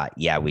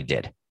 Yeah, we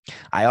did.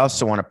 I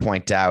also want to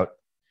point out,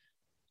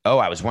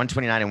 I was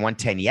 129 and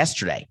 110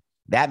 yesterday.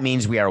 That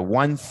means we are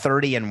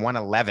 130 and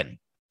 111.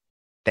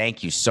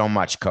 Thank you so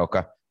much,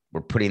 Coca.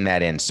 We're putting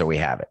that in so we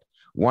have it.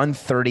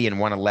 130 and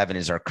 111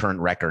 is our current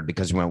record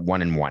because we went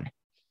 1-1.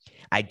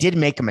 I did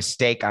make a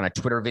mistake on a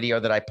Twitter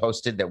video that I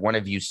posted that one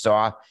of you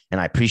saw,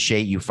 and I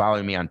appreciate you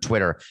following me on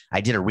Twitter.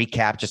 I did a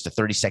recap, just a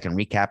 30-second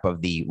recap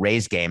of the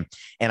Rays game,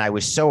 and I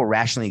was so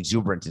irrationally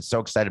exuberant and so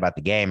excited about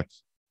the game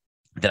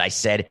that I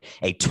said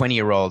a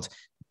 20-year-old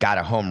got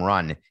a home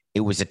run.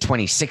 It was a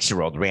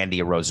 26-year-old, Randy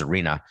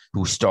Arozarena,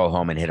 who stole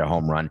home and hit a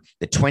home run.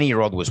 The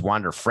 20-year-old was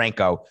Wander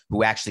Franco,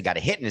 who actually got a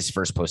hit in his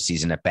first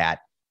postseason at bat.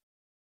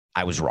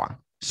 I was wrong,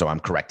 so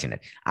I'm correcting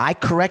it. I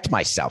correct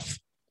myself.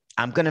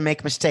 I'm going to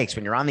make mistakes.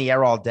 When you're on the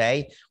air all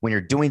day, when you're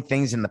doing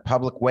things in the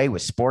public way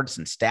with sports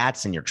and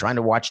stats, and you're trying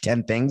to watch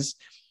 10 things,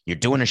 you're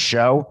doing a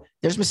show,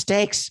 there's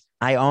mistakes.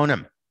 I own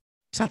them.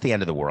 It's not the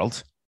end of the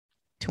world.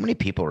 Too many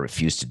people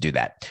refuse to do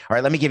that. All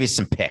right, let me give you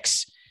some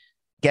picks.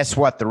 Guess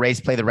what? The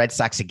Rays play the Red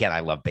Sox again.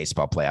 I love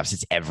baseball playoffs.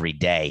 It's every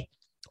day.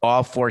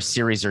 All 4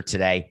 series are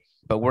today,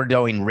 but we're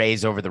doing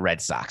Rays over the Red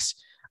Sox.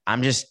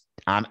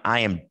 I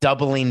am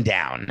doubling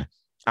down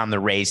on the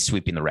Rays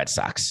sweeping the Red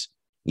Sox,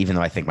 even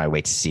though I think my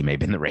wait to see may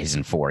have been the Rays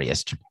in 4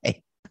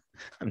 yesterday.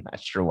 I'm not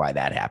sure why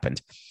that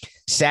happened.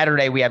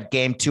 Saturday, we have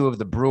game 2 of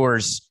the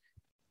Brewers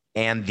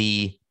and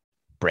the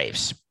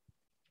Braves.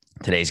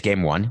 Today's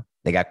game 1.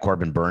 They got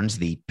Corbin Burns,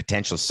 the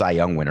potential Cy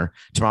Young winner.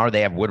 Tomorrow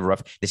they have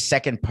Woodruff, the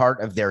second part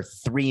of their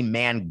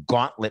 3-man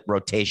gauntlet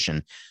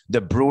rotation.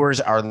 The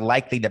Brewers are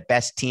likely the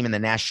best team in the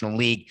National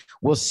League.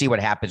 We'll see what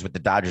happens with the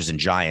Dodgers and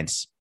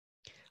Giants.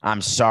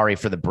 I'm sorry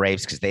for the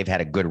Braves because they've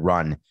had a good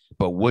run,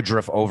 but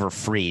Woodruff over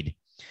Fried.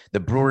 The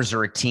Brewers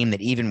are a team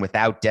that even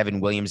without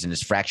Devin Williams and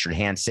his fractured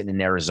hand sitting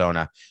in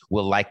Arizona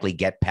will likely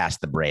get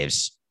past the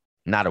Braves.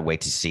 Not a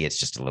wait to see. It's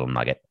just a little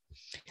nugget.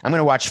 I'm going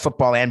to watch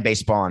football and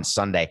baseball on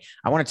Sunday.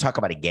 I want to talk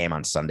about a game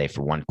on Sunday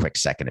for one quick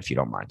second, if you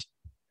don't mind.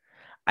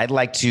 I'd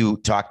like to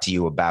talk to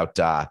you about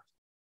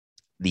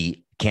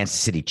the Kansas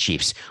City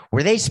Chiefs.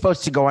 Were they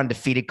supposed to go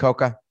undefeated,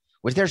 Coca?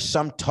 Was there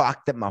some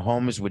talk that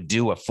Mahomes would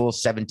do a full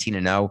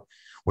 17-0?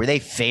 Were they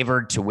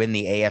favored to win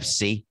the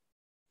AFC?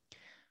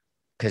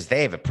 Because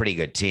they have a pretty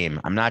good team.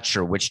 I'm not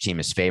sure which team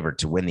is favored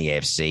to win the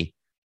AFC,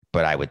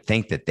 but I would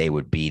think that they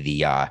would be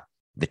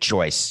the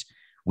choice.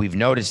 We've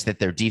noticed that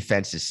their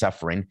defense is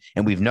suffering,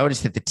 and we've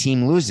noticed that the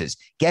team loses.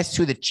 Guess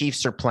who the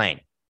Chiefs are playing?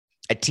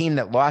 A team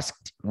that lost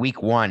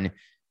week 1,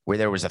 where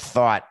there was a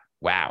thought,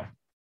 wow,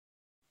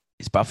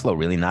 is Buffalo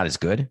really not as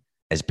good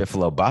as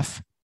Buffalo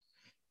Buff?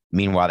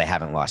 Meanwhile, they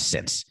haven't lost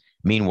since.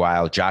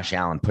 Meanwhile, Josh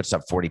Allen puts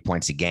up 40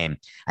 points a game.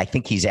 I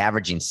think he's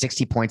averaging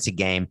 60 points a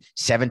game,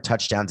 7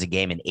 touchdowns a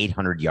game, and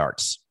 800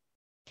 yards.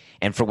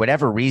 And for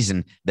whatever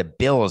reason, the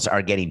Bills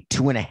are getting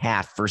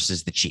 2.5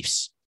 versus the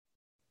Chiefs.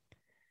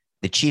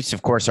 The Chiefs,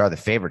 of course, are the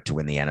favorite to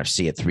win the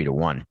NFC at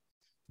 3-1,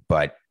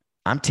 but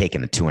I'm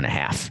taking the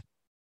 2.5.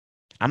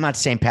 I'm not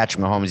saying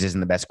Patrick Mahomes isn't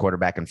the best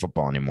quarterback in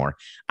football anymore.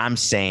 I'm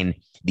saying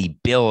the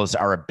Bills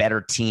are a better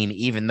team,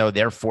 even though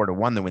they're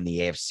 4-1 to win the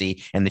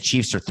AFC and the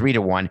Chiefs are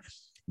 3-1.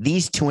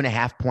 These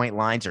 2.5 point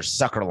lines are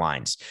sucker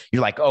lines.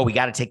 You're like, oh, we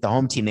got to take the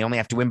home team. They only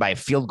have to win by a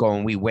field goal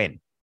and we win.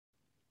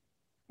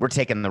 We're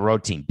taking the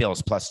road team,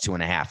 Bills plus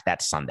 2.5.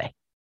 That's Sunday.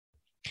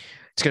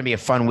 It's going to be a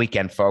fun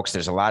weekend, folks.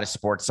 There's a lot of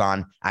sports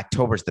on.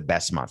 October's the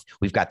best month.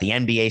 We've got the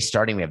NBA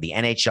starting. We have the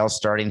NHL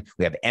starting.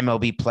 We have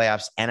MLB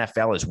playoffs.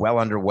 NFL is well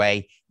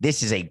underway.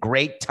 This is a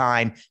great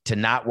time to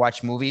not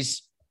watch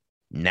movies.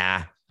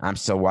 Nah, I'm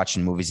still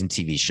watching movies and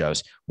TV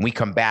shows. When we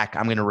come back,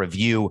 I'm going to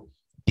review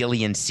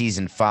Billions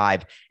Season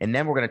 5, and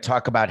then we're going to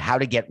talk about how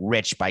to get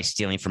rich by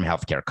stealing from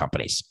healthcare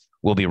companies.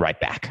 We'll be right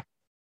back.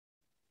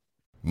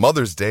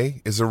 Mother's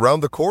Day is around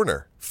the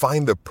corner.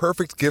 Find the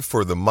perfect gift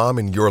for the mom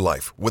in your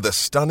life with a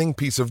stunning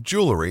piece of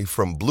jewelry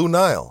from Blue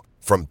Nile.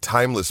 From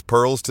timeless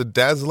pearls to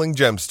dazzling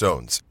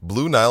gemstones,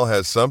 Blue Nile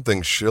has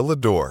something she'll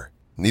adore.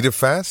 Need it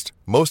fast?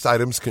 Most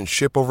items can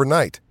ship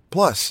overnight.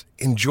 Plus,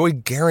 enjoy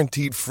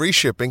guaranteed free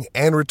shipping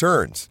and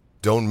returns.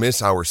 Don't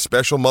miss our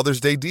special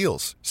Mother's Day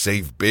deals.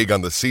 Save big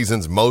on the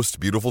season's most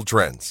beautiful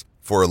trends.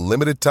 For a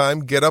limited time,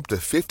 get up to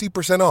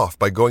 50% off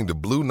by going to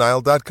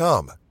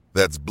BlueNile.com.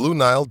 That's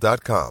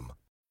BlueNile.com.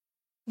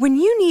 When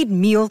you need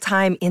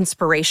mealtime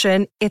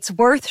inspiration, it's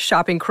worth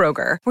shopping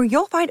Kroger, where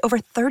you'll find over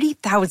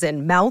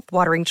 30,000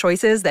 mouth-watering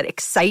choices that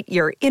excite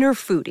your inner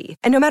foodie.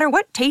 And no matter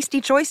what tasty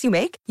choice you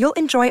make, you'll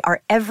enjoy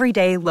our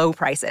everyday low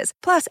prices,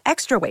 plus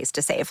extra ways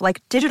to save,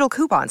 like digital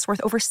coupons worth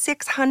over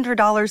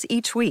 $600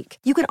 each week.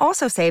 You can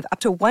also save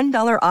up to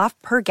 $1 off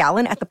per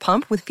gallon at the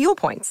pump with fuel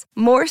points.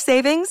 More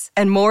savings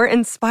and more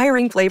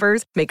inspiring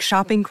flavors make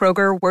shopping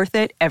Kroger worth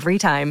it every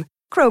time.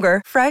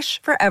 Kroger,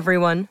 fresh for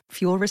everyone.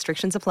 Fuel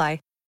restrictions apply.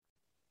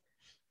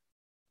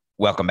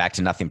 Welcome back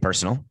to Nothing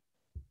Personal.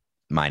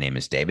 My name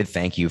is David.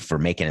 Thank you for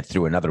making it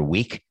through another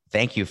week.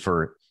 Thank you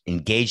for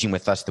engaging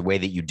with us the way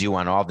that you do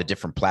on all the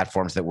different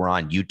platforms that we're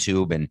on,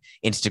 YouTube and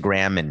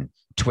Instagram and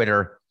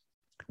Twitter.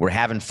 We're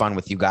having fun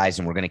with you guys,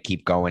 and we're going to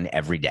keep going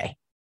every day.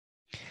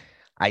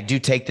 I do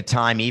take the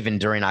time, even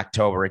during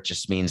October. It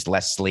just means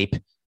less sleep.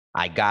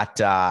 I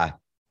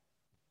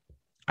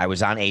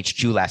was on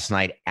HQ last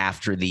night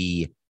after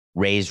the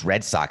Rays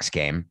Red Sox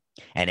game.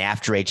 And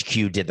after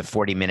HQ did the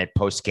 40-minute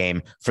post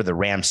game for the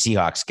Rams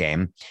Seahawks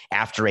game,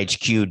 after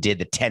HQ did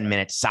the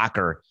 10-minute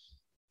soccer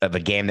of a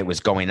game that was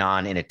going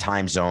on in a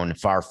time zone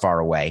far, far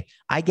away,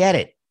 I get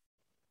it.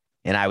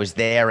 And I was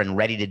there and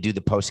ready to do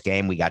the post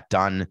game. We got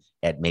done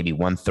at maybe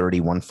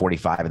 1:30,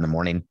 1:45 in the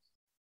morning.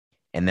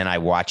 And then I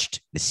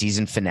watched the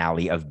season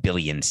finale of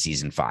Billions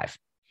Season 5.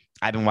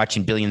 I've been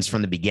watching Billions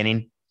from the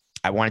beginning.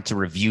 I wanted to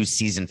review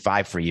Season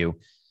 5 for you.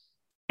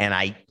 And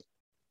I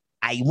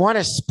want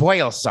to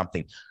spoil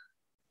something.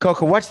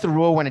 Coco, what's the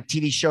rule when a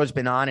TV show's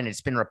been on and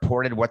it's been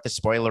reported what the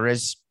spoiler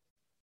is?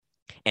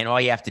 And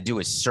all you have to do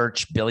is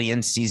search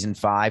Billions Season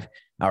 5.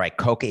 All right,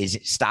 Coca,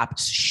 stop.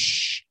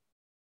 Shh.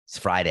 It's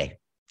Friday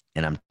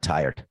and I'm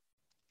tired.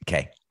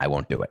 Okay, I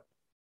won't do it.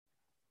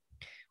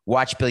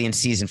 Watch Billions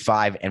Season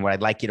 5. And what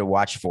I'd like you to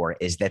watch for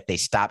is that they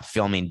stopped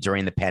filming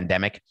during the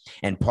pandemic.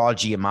 And Paul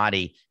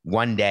Giamatti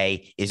one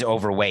day is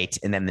overweight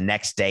and then the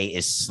next day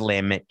is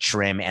slim,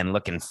 trim, and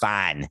looking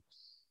fine.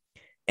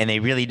 And they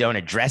really don't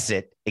address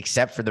it,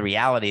 except for the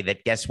reality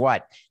that, guess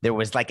what? There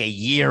was like a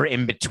year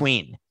in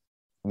between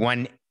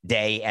one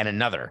day and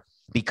another,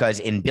 because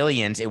in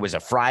Billions, it was a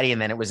Friday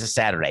and then it was a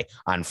Saturday.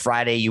 On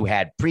Friday, you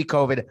had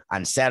pre-COVID.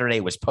 On Saturday,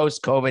 it was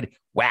post-COVID.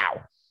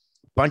 Wow.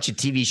 Bunch of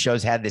TV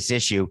shows had this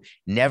issue,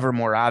 never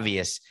more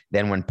obvious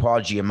than when Paul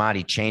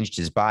Giamatti changed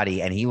his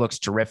body, and he looks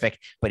terrific,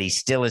 but he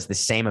still is the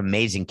same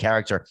amazing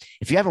character.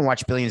 If you haven't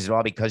watched Billions at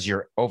all because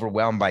you're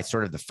overwhelmed by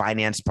sort of the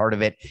finance part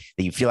of it,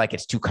 that you feel like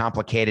it's too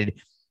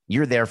complicated,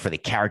 you're there for the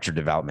character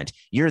development.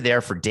 You're there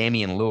for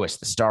Damian Lewis,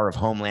 the star of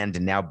Homeland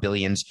and now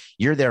Billions.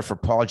 You're there for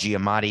Paul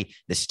Giamatti,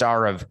 the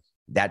star of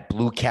that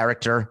blue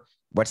character.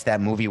 What's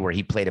that movie where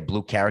he played a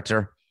blue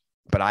character?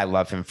 But I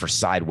love him for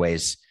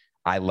Sideways.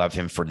 I love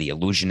him for The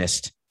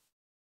Illusionist.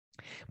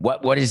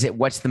 What is it?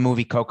 What's the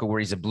movie, Coca, where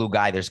he's a blue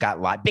guy? There's got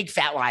a lot. Big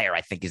Fat Liar,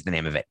 I think, is the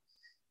name of it.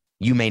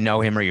 You may know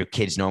him or your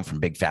kids know him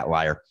from Big Fat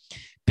Liar.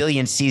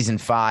 Billions season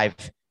 5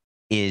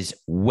 is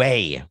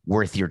way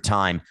worth your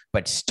time,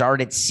 but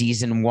start at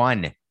season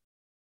 1.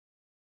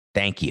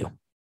 Thank you.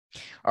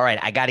 All right,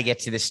 I got to get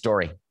to this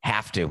story.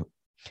 Have to.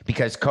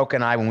 Because Coca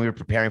and I, when we were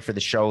preparing for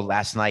the show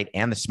last night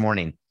and this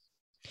morning,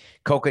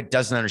 Coca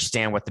doesn't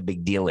understand what the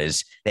big deal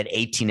is that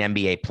 18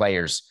 NBA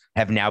players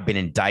have now been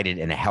indicted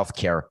in a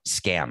healthcare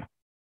scam,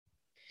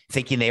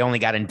 thinking they only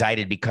got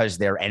indicted because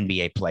they're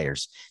NBA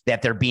players,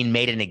 that they're being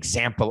made an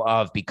example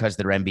of because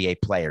they're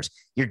NBA players.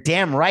 You're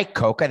damn right,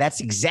 Coca. That's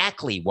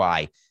exactly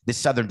why the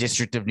Southern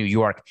District of New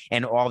York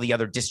and all the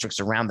other districts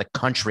around the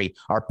country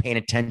are paying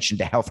attention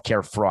to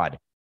healthcare fraud.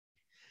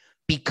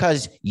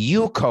 Because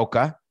you,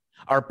 Coca,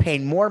 are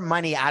paying more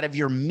money out of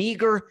your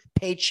meager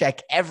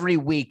paycheck every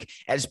week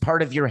as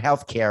part of your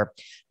healthcare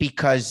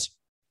because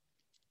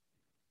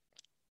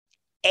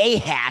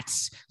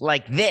A-hats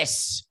like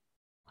this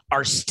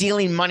are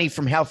stealing money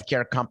from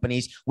healthcare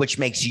companies, which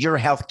makes your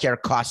healthcare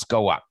costs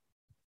go up.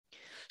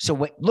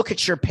 So look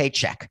at your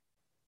paycheck.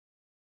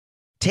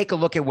 Take a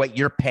look at what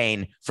you're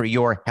paying for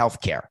your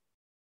healthcare.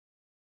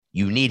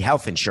 You need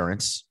health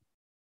insurance.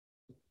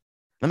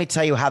 Let me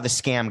tell you how the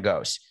scam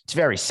goes. It's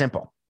very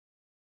simple.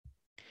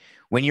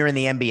 When you're in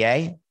the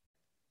NBA,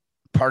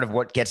 part of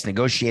what gets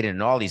negotiated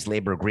in all these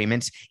labor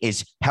agreements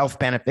is health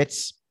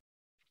benefits,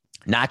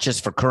 not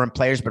just for current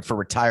players, but for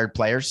retired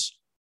players.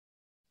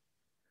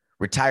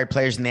 Retired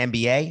players in the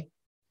NBA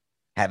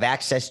have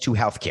access to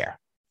health care.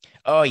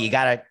 Oh, you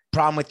got a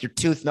problem with your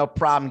tooth? No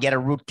problem. Get a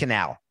root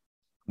canal.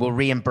 We'll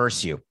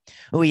reimburse you.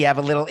 Oh, you have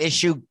a little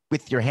issue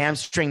with your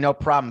hamstring? No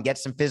problem. Get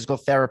some physical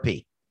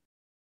therapy.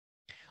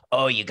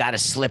 Oh, you got a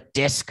slip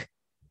disc?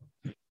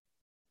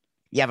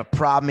 You have a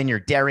problem in your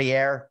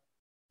derriere?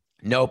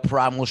 No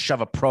problem. We'll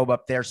shove a probe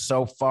up there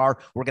so far.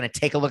 We're going to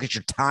take a look at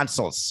your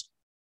tonsils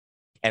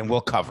and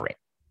we'll cover it.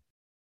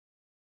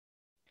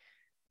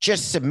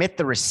 Just submit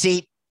the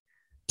receipt.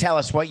 Tell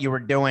us what you were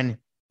doing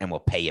and we'll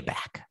pay you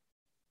back.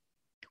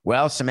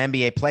 Well, some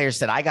NBA players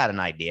said, I got an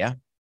idea.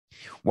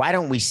 Why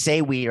don't we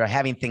say we are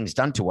having things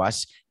done to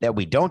us that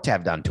we don't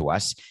have done to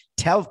us,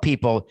 tell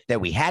people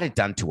that we had it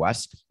done to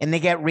us, and they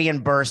get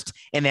reimbursed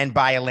and then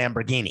buy a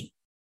Lamborghini.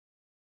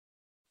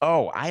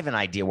 Oh, I have an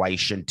idea why you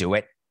shouldn't do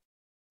it.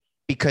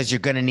 Because you're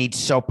going to need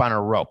soap on a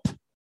rope.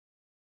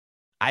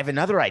 I have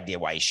another idea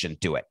why you shouldn't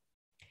do it.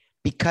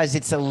 Because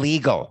it's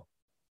illegal.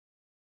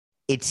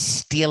 It's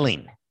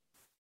stealing.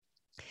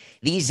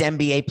 These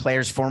NBA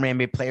players, former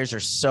NBA players, are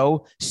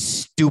so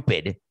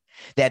stupid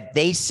that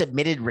they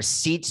submitted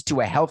receipts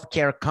to a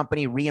healthcare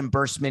company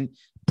reimbursement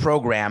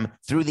program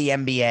through the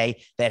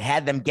NBA that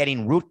had them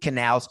getting root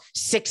canals,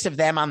 6 of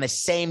them on the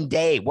same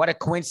day. What a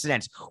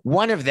coincidence.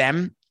 One of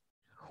them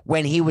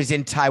when he was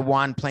in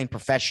Taiwan playing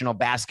professional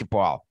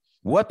basketball.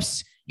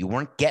 Whoops, you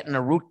weren't getting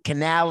a root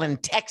canal in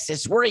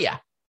Texas, were you?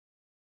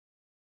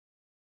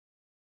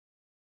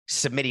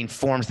 Submitting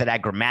forms that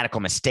had grammatical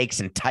mistakes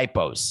and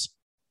typos.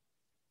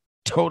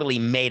 Totally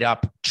made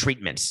up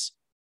treatments.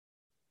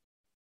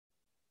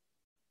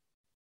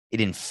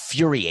 It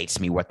infuriates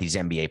me what these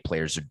NBA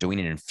players are doing.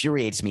 It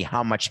infuriates me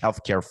how much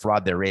healthcare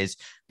fraud there is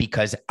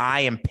because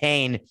I am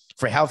paying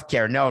for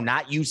healthcare. No,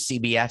 not you,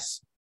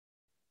 CBS.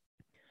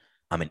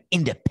 I'm an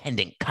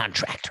independent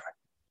contractor.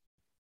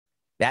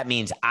 That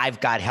means I've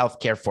got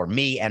healthcare for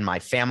me and my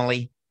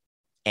family,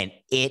 and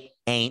it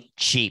ain't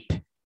cheap.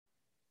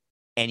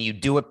 And you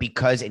do it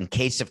because in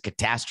case of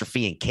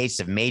catastrophe, in case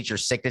of major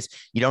sickness,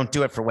 you don't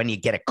do it for when you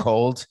get a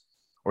cold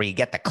or you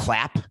get the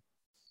clap.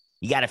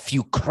 You got a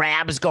few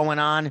crabs going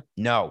on.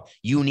 No,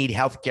 you need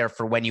healthcare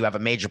for when you have a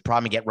major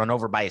problem and get run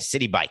over by a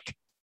city bike.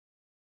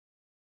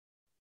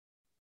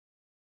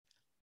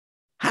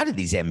 How did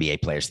these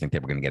NBA players think they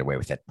were going to get away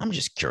with it? I'm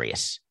just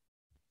curious.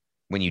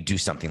 When you do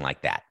something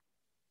like that,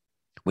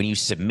 when you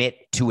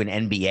submit to an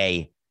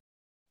NBA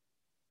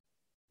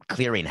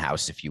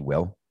clearinghouse, if you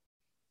will,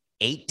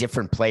 8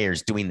 different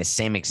players doing the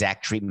same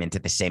exact treatment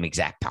at the same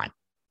exact time.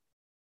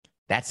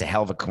 That's a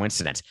hell of a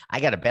coincidence. I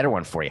got a better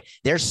one for you.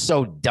 They're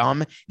so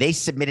dumb. They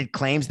submitted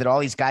claims that all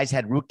these guys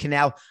had root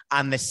canal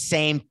on the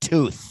same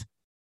tooth.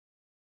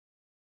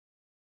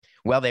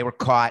 Well, they were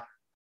caught.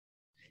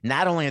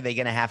 Not only are they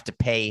going to have to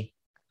pay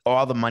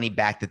all the money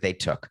back that they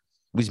took,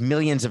 it was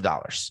millions of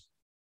dollars.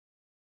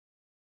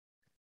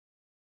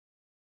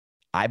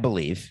 I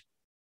believe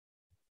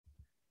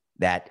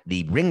that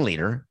the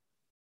ringleader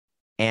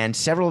and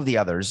several of the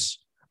others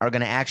are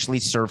going to actually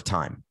serve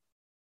time.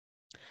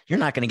 You're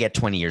not going to get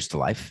 20 years to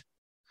life,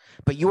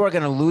 but you are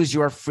going to lose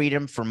your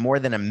freedom for more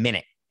than a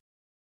minute.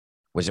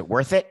 Was it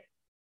worth it?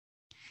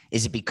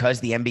 Is it because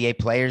the NBA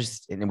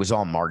players, and it was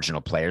all marginal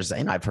players,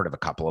 and I've heard of a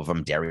couple of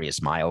them,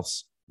 Darius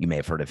Miles, you may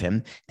have heard of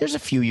him. There's a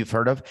few you've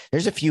heard of.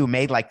 There's a few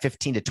made like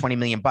 15 to 20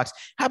 million bucks.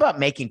 How about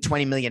making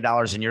 $20 million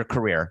in your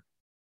career,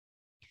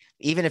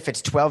 even if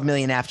it's 12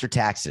 million after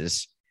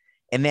taxes,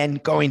 and then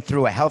going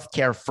through a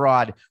healthcare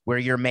fraud where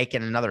you're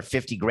making another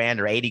 50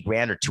 grand or 80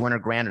 grand or 200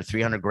 grand or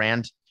 300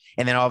 grand,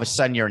 And then all of a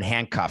sudden you're in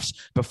handcuffs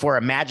before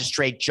a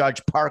magistrate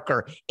Judge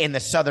Parker in the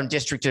Southern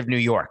District of New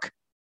York.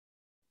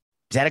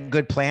 Is that a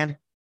good plan?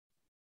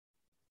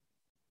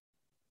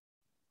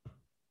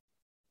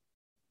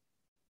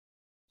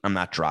 I'm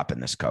not dropping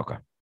this,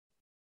 Coca.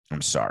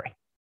 I'm sorry.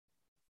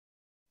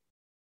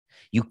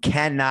 You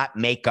cannot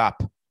make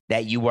up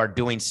that you are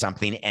doing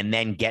something and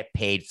then get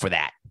paid for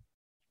that.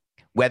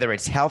 Whether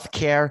it's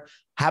healthcare,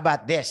 how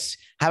about this?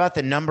 How about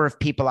the number of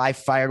people I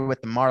fired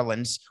with the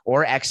Marlins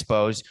or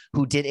Expos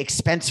who did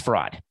expense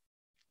fraud?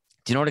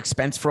 Do you know what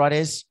expense fraud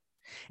is?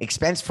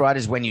 Expense fraud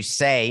is when you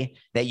say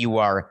that you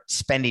are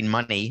spending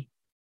money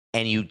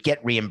and you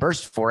get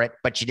reimbursed for it,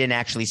 but you didn't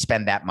actually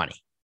spend that money.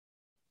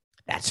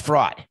 That's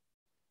fraud.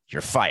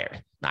 You're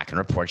fired. Not going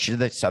to report you to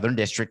the Southern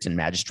District and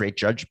Magistrate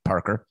Judge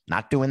Parker.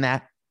 Not doing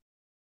that.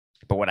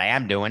 But what I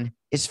am doing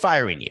is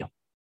firing you.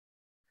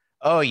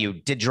 Oh, you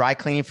did dry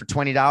cleaning for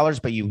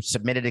 $20, but you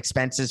submitted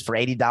expenses for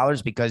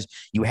 $80 because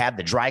you had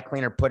the dry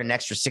cleaner put an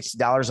extra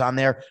 $60 on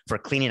there for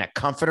cleaning a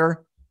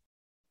comforter.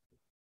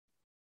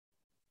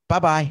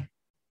 Bye-bye.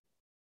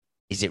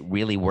 Is it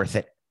really worth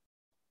it?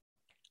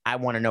 I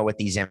want to know what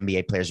these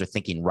NBA players are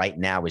thinking right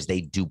now as they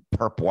do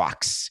perp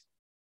walks.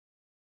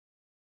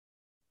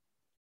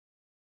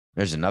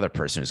 There's another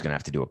person who's going to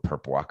have to do a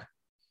perp walk.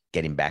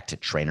 Getting back to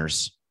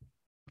trainers.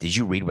 Did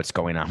you read what's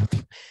going on with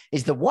them?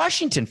 Is the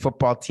Washington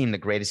football team the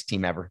greatest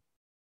team ever?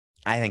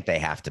 I think they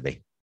have to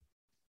be.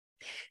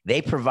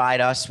 They provide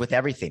us with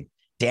everything.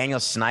 Daniel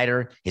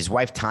Snyder, his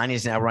wife Tanya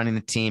is now running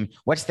the team.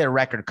 What's their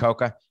record,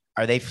 Coca?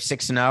 Are they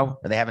 6-0? Are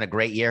they having a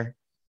great year?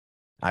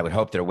 I would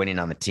hope they're winning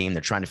on the team.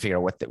 They're trying to figure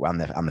out what on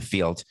the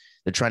field.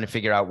 They're trying to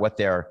figure out what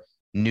their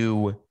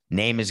new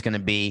name is going to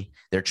be.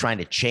 They're trying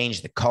to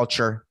change the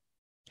culture.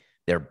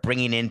 They're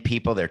bringing in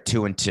people. They're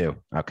 2-2.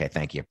 Okay,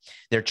 thank you.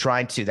 They're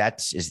trying to,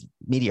 that is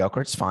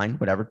mediocre. It's fine,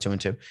 whatever,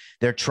 2-2.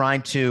 They're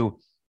trying to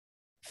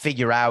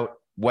figure out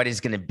what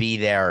is going to be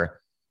their,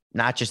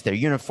 not just their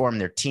uniform,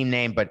 their team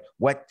name, but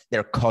what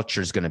their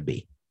culture is going to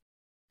be.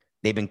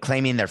 They've been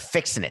claiming they're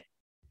fixing it.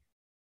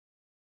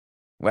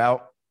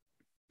 Well,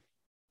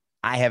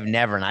 I have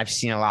never, and I've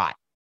seen a lot.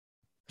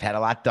 I've had a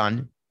lot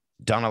done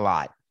a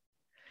lot.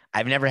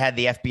 I've never had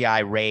the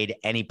FBI raid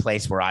any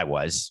place where I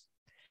was.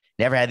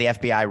 Never had the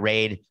FBI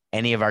raid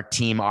any of our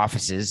team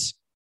offices,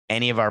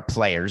 any of our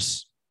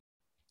players.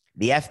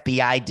 The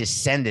FBI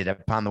descended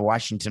upon the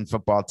Washington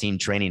football team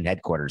training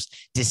headquarters,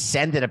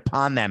 descended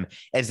upon them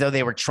as though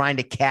they were trying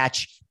to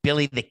catch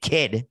Billy the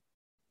Kid.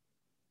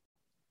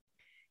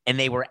 And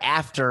they were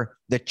after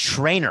the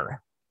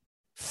trainer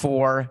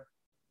for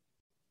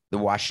the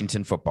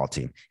Washington football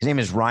team. His name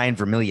is Ryan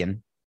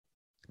Vermillion.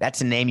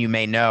 That's a name you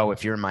may know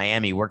if you're in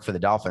Miami, you worked for the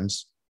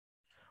Dolphins.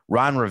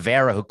 Ron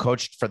Rivera, who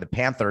coached for the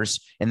Panthers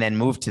and then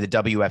moved to the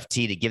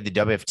WFT to give the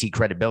WFT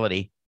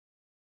credibility.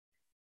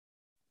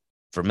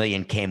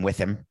 Vermillion came with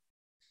him.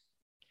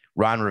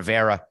 Ron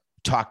Rivera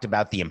talked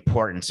about the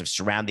importance of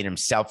surrounding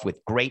himself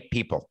with great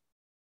people,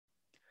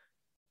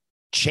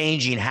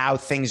 changing how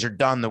things are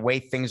done, the way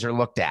things are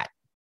looked at.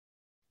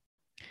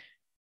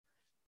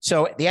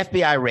 So the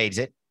FBI raids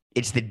it.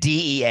 It's the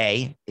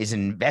DEA is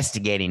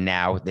investigating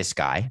now this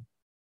guy.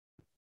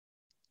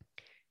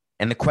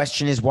 And the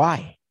question is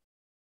why?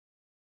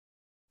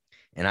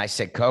 And I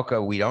said,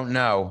 Coco, we don't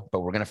know,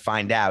 but we're going to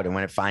find out. And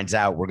when it finds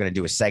out, we're going to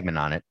do a segment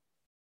on it.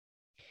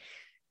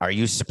 Are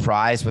you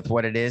surprised with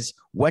what it is?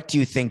 What do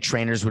you think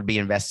trainers would be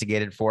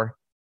investigated for?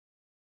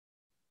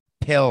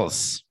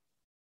 Pills,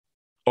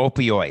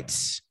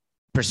 opioids,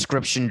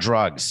 prescription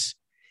drugs,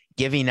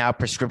 giving out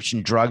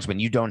prescription drugs when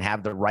you don't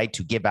have the right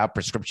to give out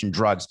prescription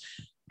drugs.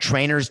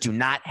 Trainers do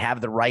not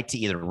have the right to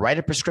either write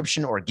a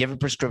prescription or give a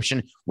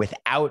prescription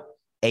without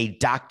a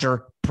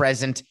doctor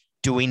present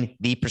doing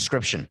the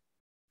prescription.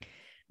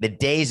 The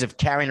days of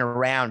carrying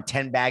around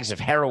 10 bags of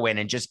heroin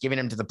and just giving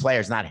them to the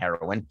players, not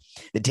heroin.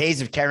 The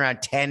days of carrying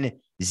around 10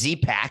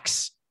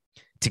 Z-Packs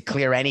to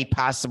clear any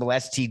possible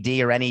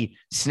STD or any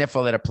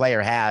sniffle that a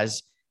player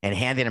has and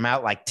handing them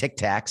out like Tic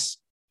Tacs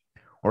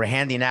or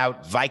handing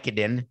out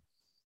Vicodin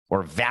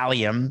or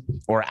Valium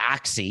or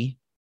Oxy.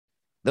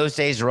 Those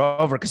days are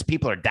over because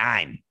people are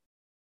dying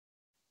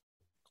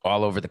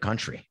all over the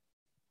country,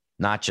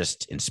 not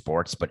just in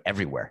sports, but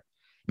everywhere.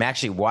 I'm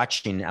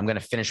going to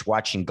finish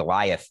watching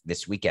Goliath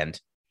this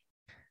weekend.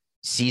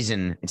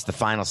 It's the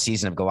final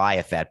season of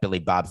Goliath, that Billy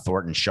Bob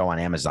Thornton show on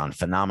Amazon.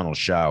 Phenomenal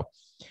show.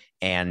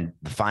 And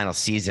the final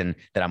season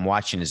that I'm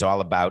watching is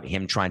all about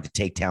him trying to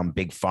take down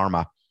Big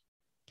Pharma.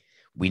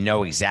 We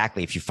know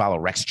exactly, if you follow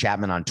Rex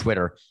Chapman on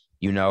Twitter,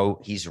 you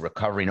know he's a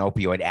recovering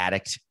opioid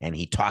addict and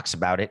he talks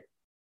about it.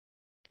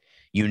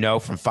 You know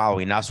from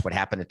following us what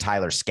happened to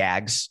Tyler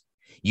Skaggs.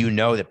 You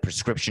know that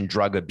prescription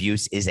drug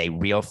abuse is a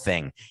real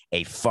thing,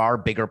 a far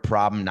bigger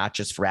problem, not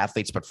just for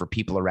athletes, but for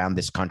people around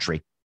this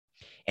country.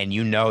 And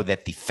you know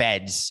that the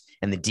feds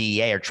and the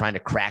DEA are trying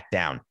to crack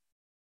down.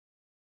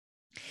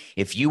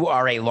 If you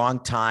are a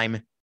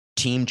longtime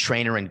team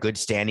trainer in good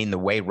standing, the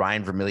way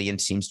Ryan Vermillion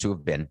seems to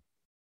have been,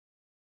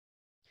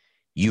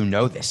 you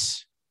know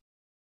this.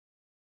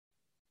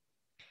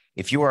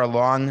 If you are a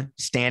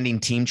long-standing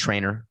team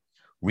trainer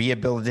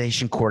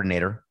rehabilitation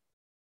coordinator.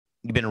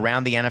 You've been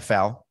around the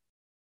NFL,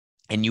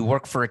 and you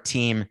work for a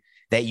team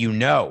that you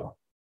know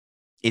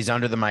is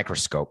under the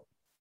microscope.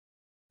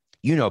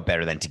 You know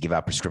better than to give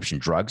out prescription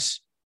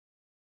drugs.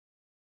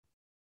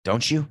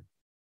 Don't you?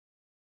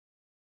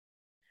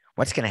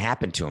 What's going to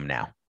happen to him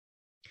now?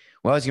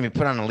 Well, he's going to be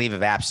put on a leave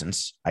of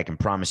absence. I can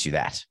promise you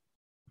that.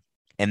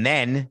 And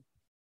then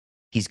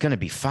he's going to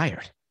be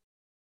fired.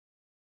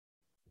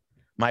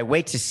 My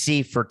wait to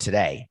see for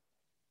today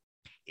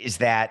is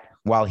that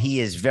while he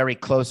is very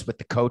close with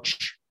the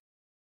coach,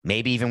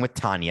 maybe even with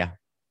Tanya,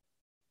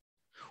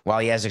 while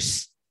he has a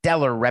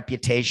stellar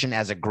reputation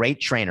as a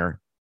great trainer,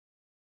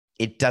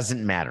 it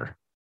doesn't matter.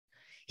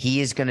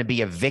 He is going to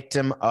be a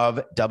victim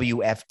of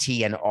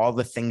WFT and all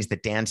the things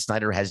that Dan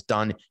Snyder has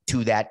done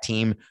to that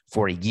team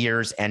for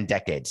years and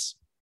decades.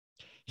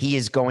 He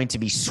is going to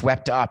be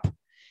swept up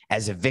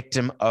as a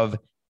victim of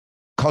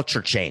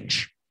culture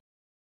change.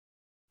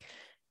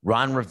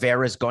 Ron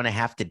Rivera is going to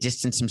have to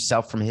distance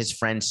himself from his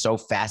friends so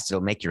fast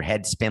it'll make your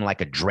head spin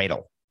like a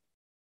dreidel.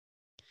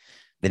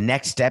 The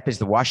next step is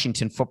the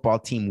Washington football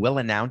team will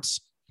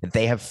announce that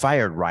they have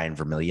fired Ryan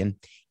Vermillion,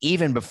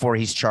 even before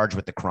he's charged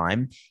with the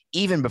crime,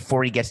 even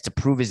before he gets to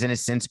prove his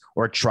innocence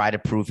or try to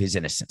prove his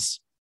innocence.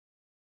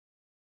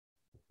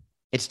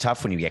 It's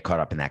tough when you get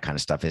caught up in that kind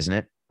of stuff, isn't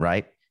it?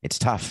 Right? It's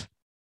tough.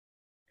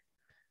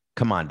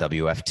 Come on,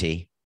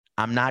 WFT.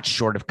 I'm not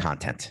short of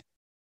content.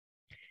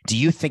 Do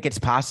you think it's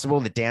possible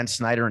that Dan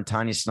Snyder and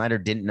Tanya Snyder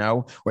didn't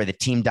know, or the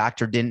team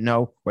doctor didn't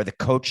know, or the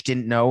coach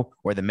didn't know,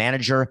 or the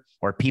manager,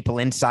 or people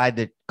inside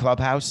the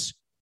clubhouse?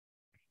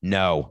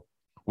 No.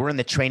 We're in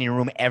the training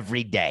room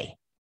every day.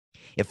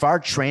 If our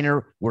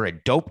trainer were a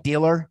dope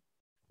dealer,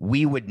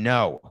 we would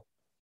know.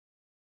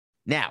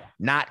 Now,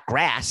 not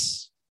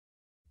grass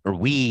or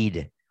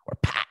weed or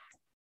pot.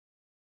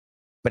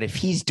 But if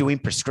he's doing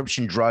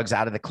prescription drugs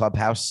out of the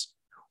clubhouse,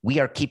 we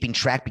are keeping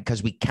track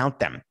because we count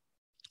them.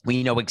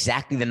 We know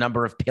exactly the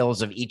number of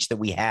pills of each that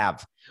we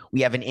have.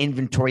 We have an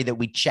inventory that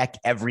we check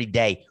every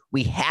day.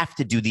 We have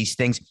to do these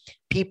things.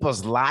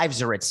 People's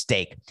lives are at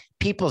stake.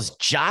 People's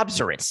jobs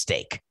are at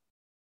stake.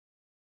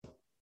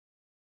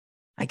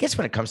 I guess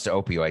when it comes to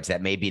opioids,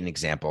 that may be an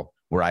example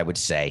where I would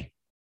say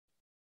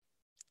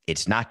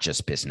it's not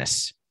just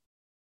business.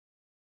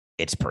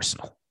 It's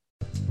personal.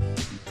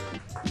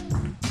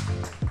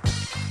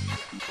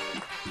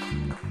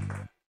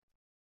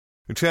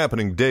 It's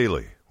happening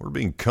daily. We're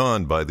being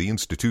conned by the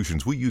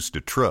institutions we used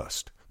to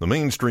trust. The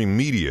mainstream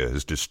media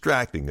is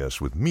distracting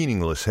us with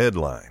meaningless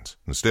headlines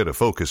instead of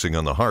focusing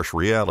on the harsh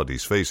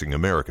realities facing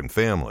American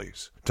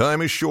families.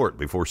 Time is short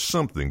before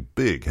something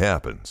big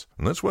happens,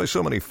 and that's why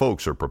so many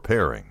folks are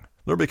preparing.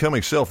 They're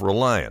becoming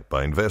self-reliant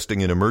by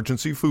investing in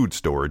emergency food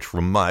storage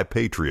from My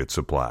Patriot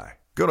Supply.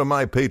 Go to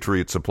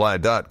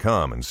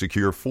MyPatriotSupply.com and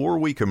secure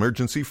 4-week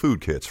emergency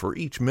food kits for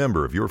each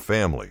member of your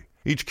family.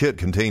 Each kit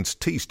contains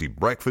tasty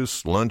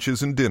breakfasts,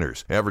 lunches, and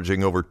dinners,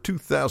 averaging over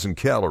 2,000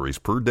 calories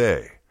per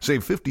day.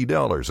 Save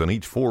 $50 on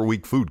each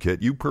 4-week food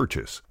kit you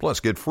purchase. Plus,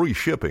 get free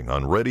shipping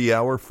on Ready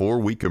Hour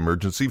 4-week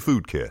emergency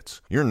food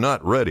kits. You're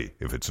not ready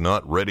if it's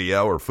not Ready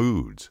Hour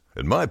Foods.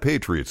 At My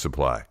Patriot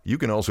Supply, you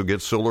can also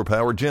get solar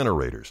power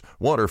generators,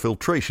 water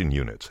filtration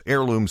units,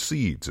 heirloom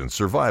seeds, and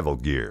survival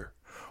gear.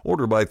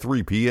 Order by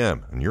 3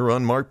 p.m. and your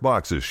unmarked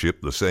boxes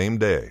ship the same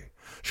day.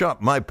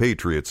 Shop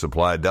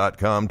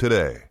MyPatriotSupply.com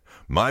today.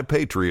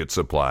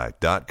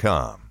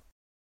 MyPatriotSupply.com.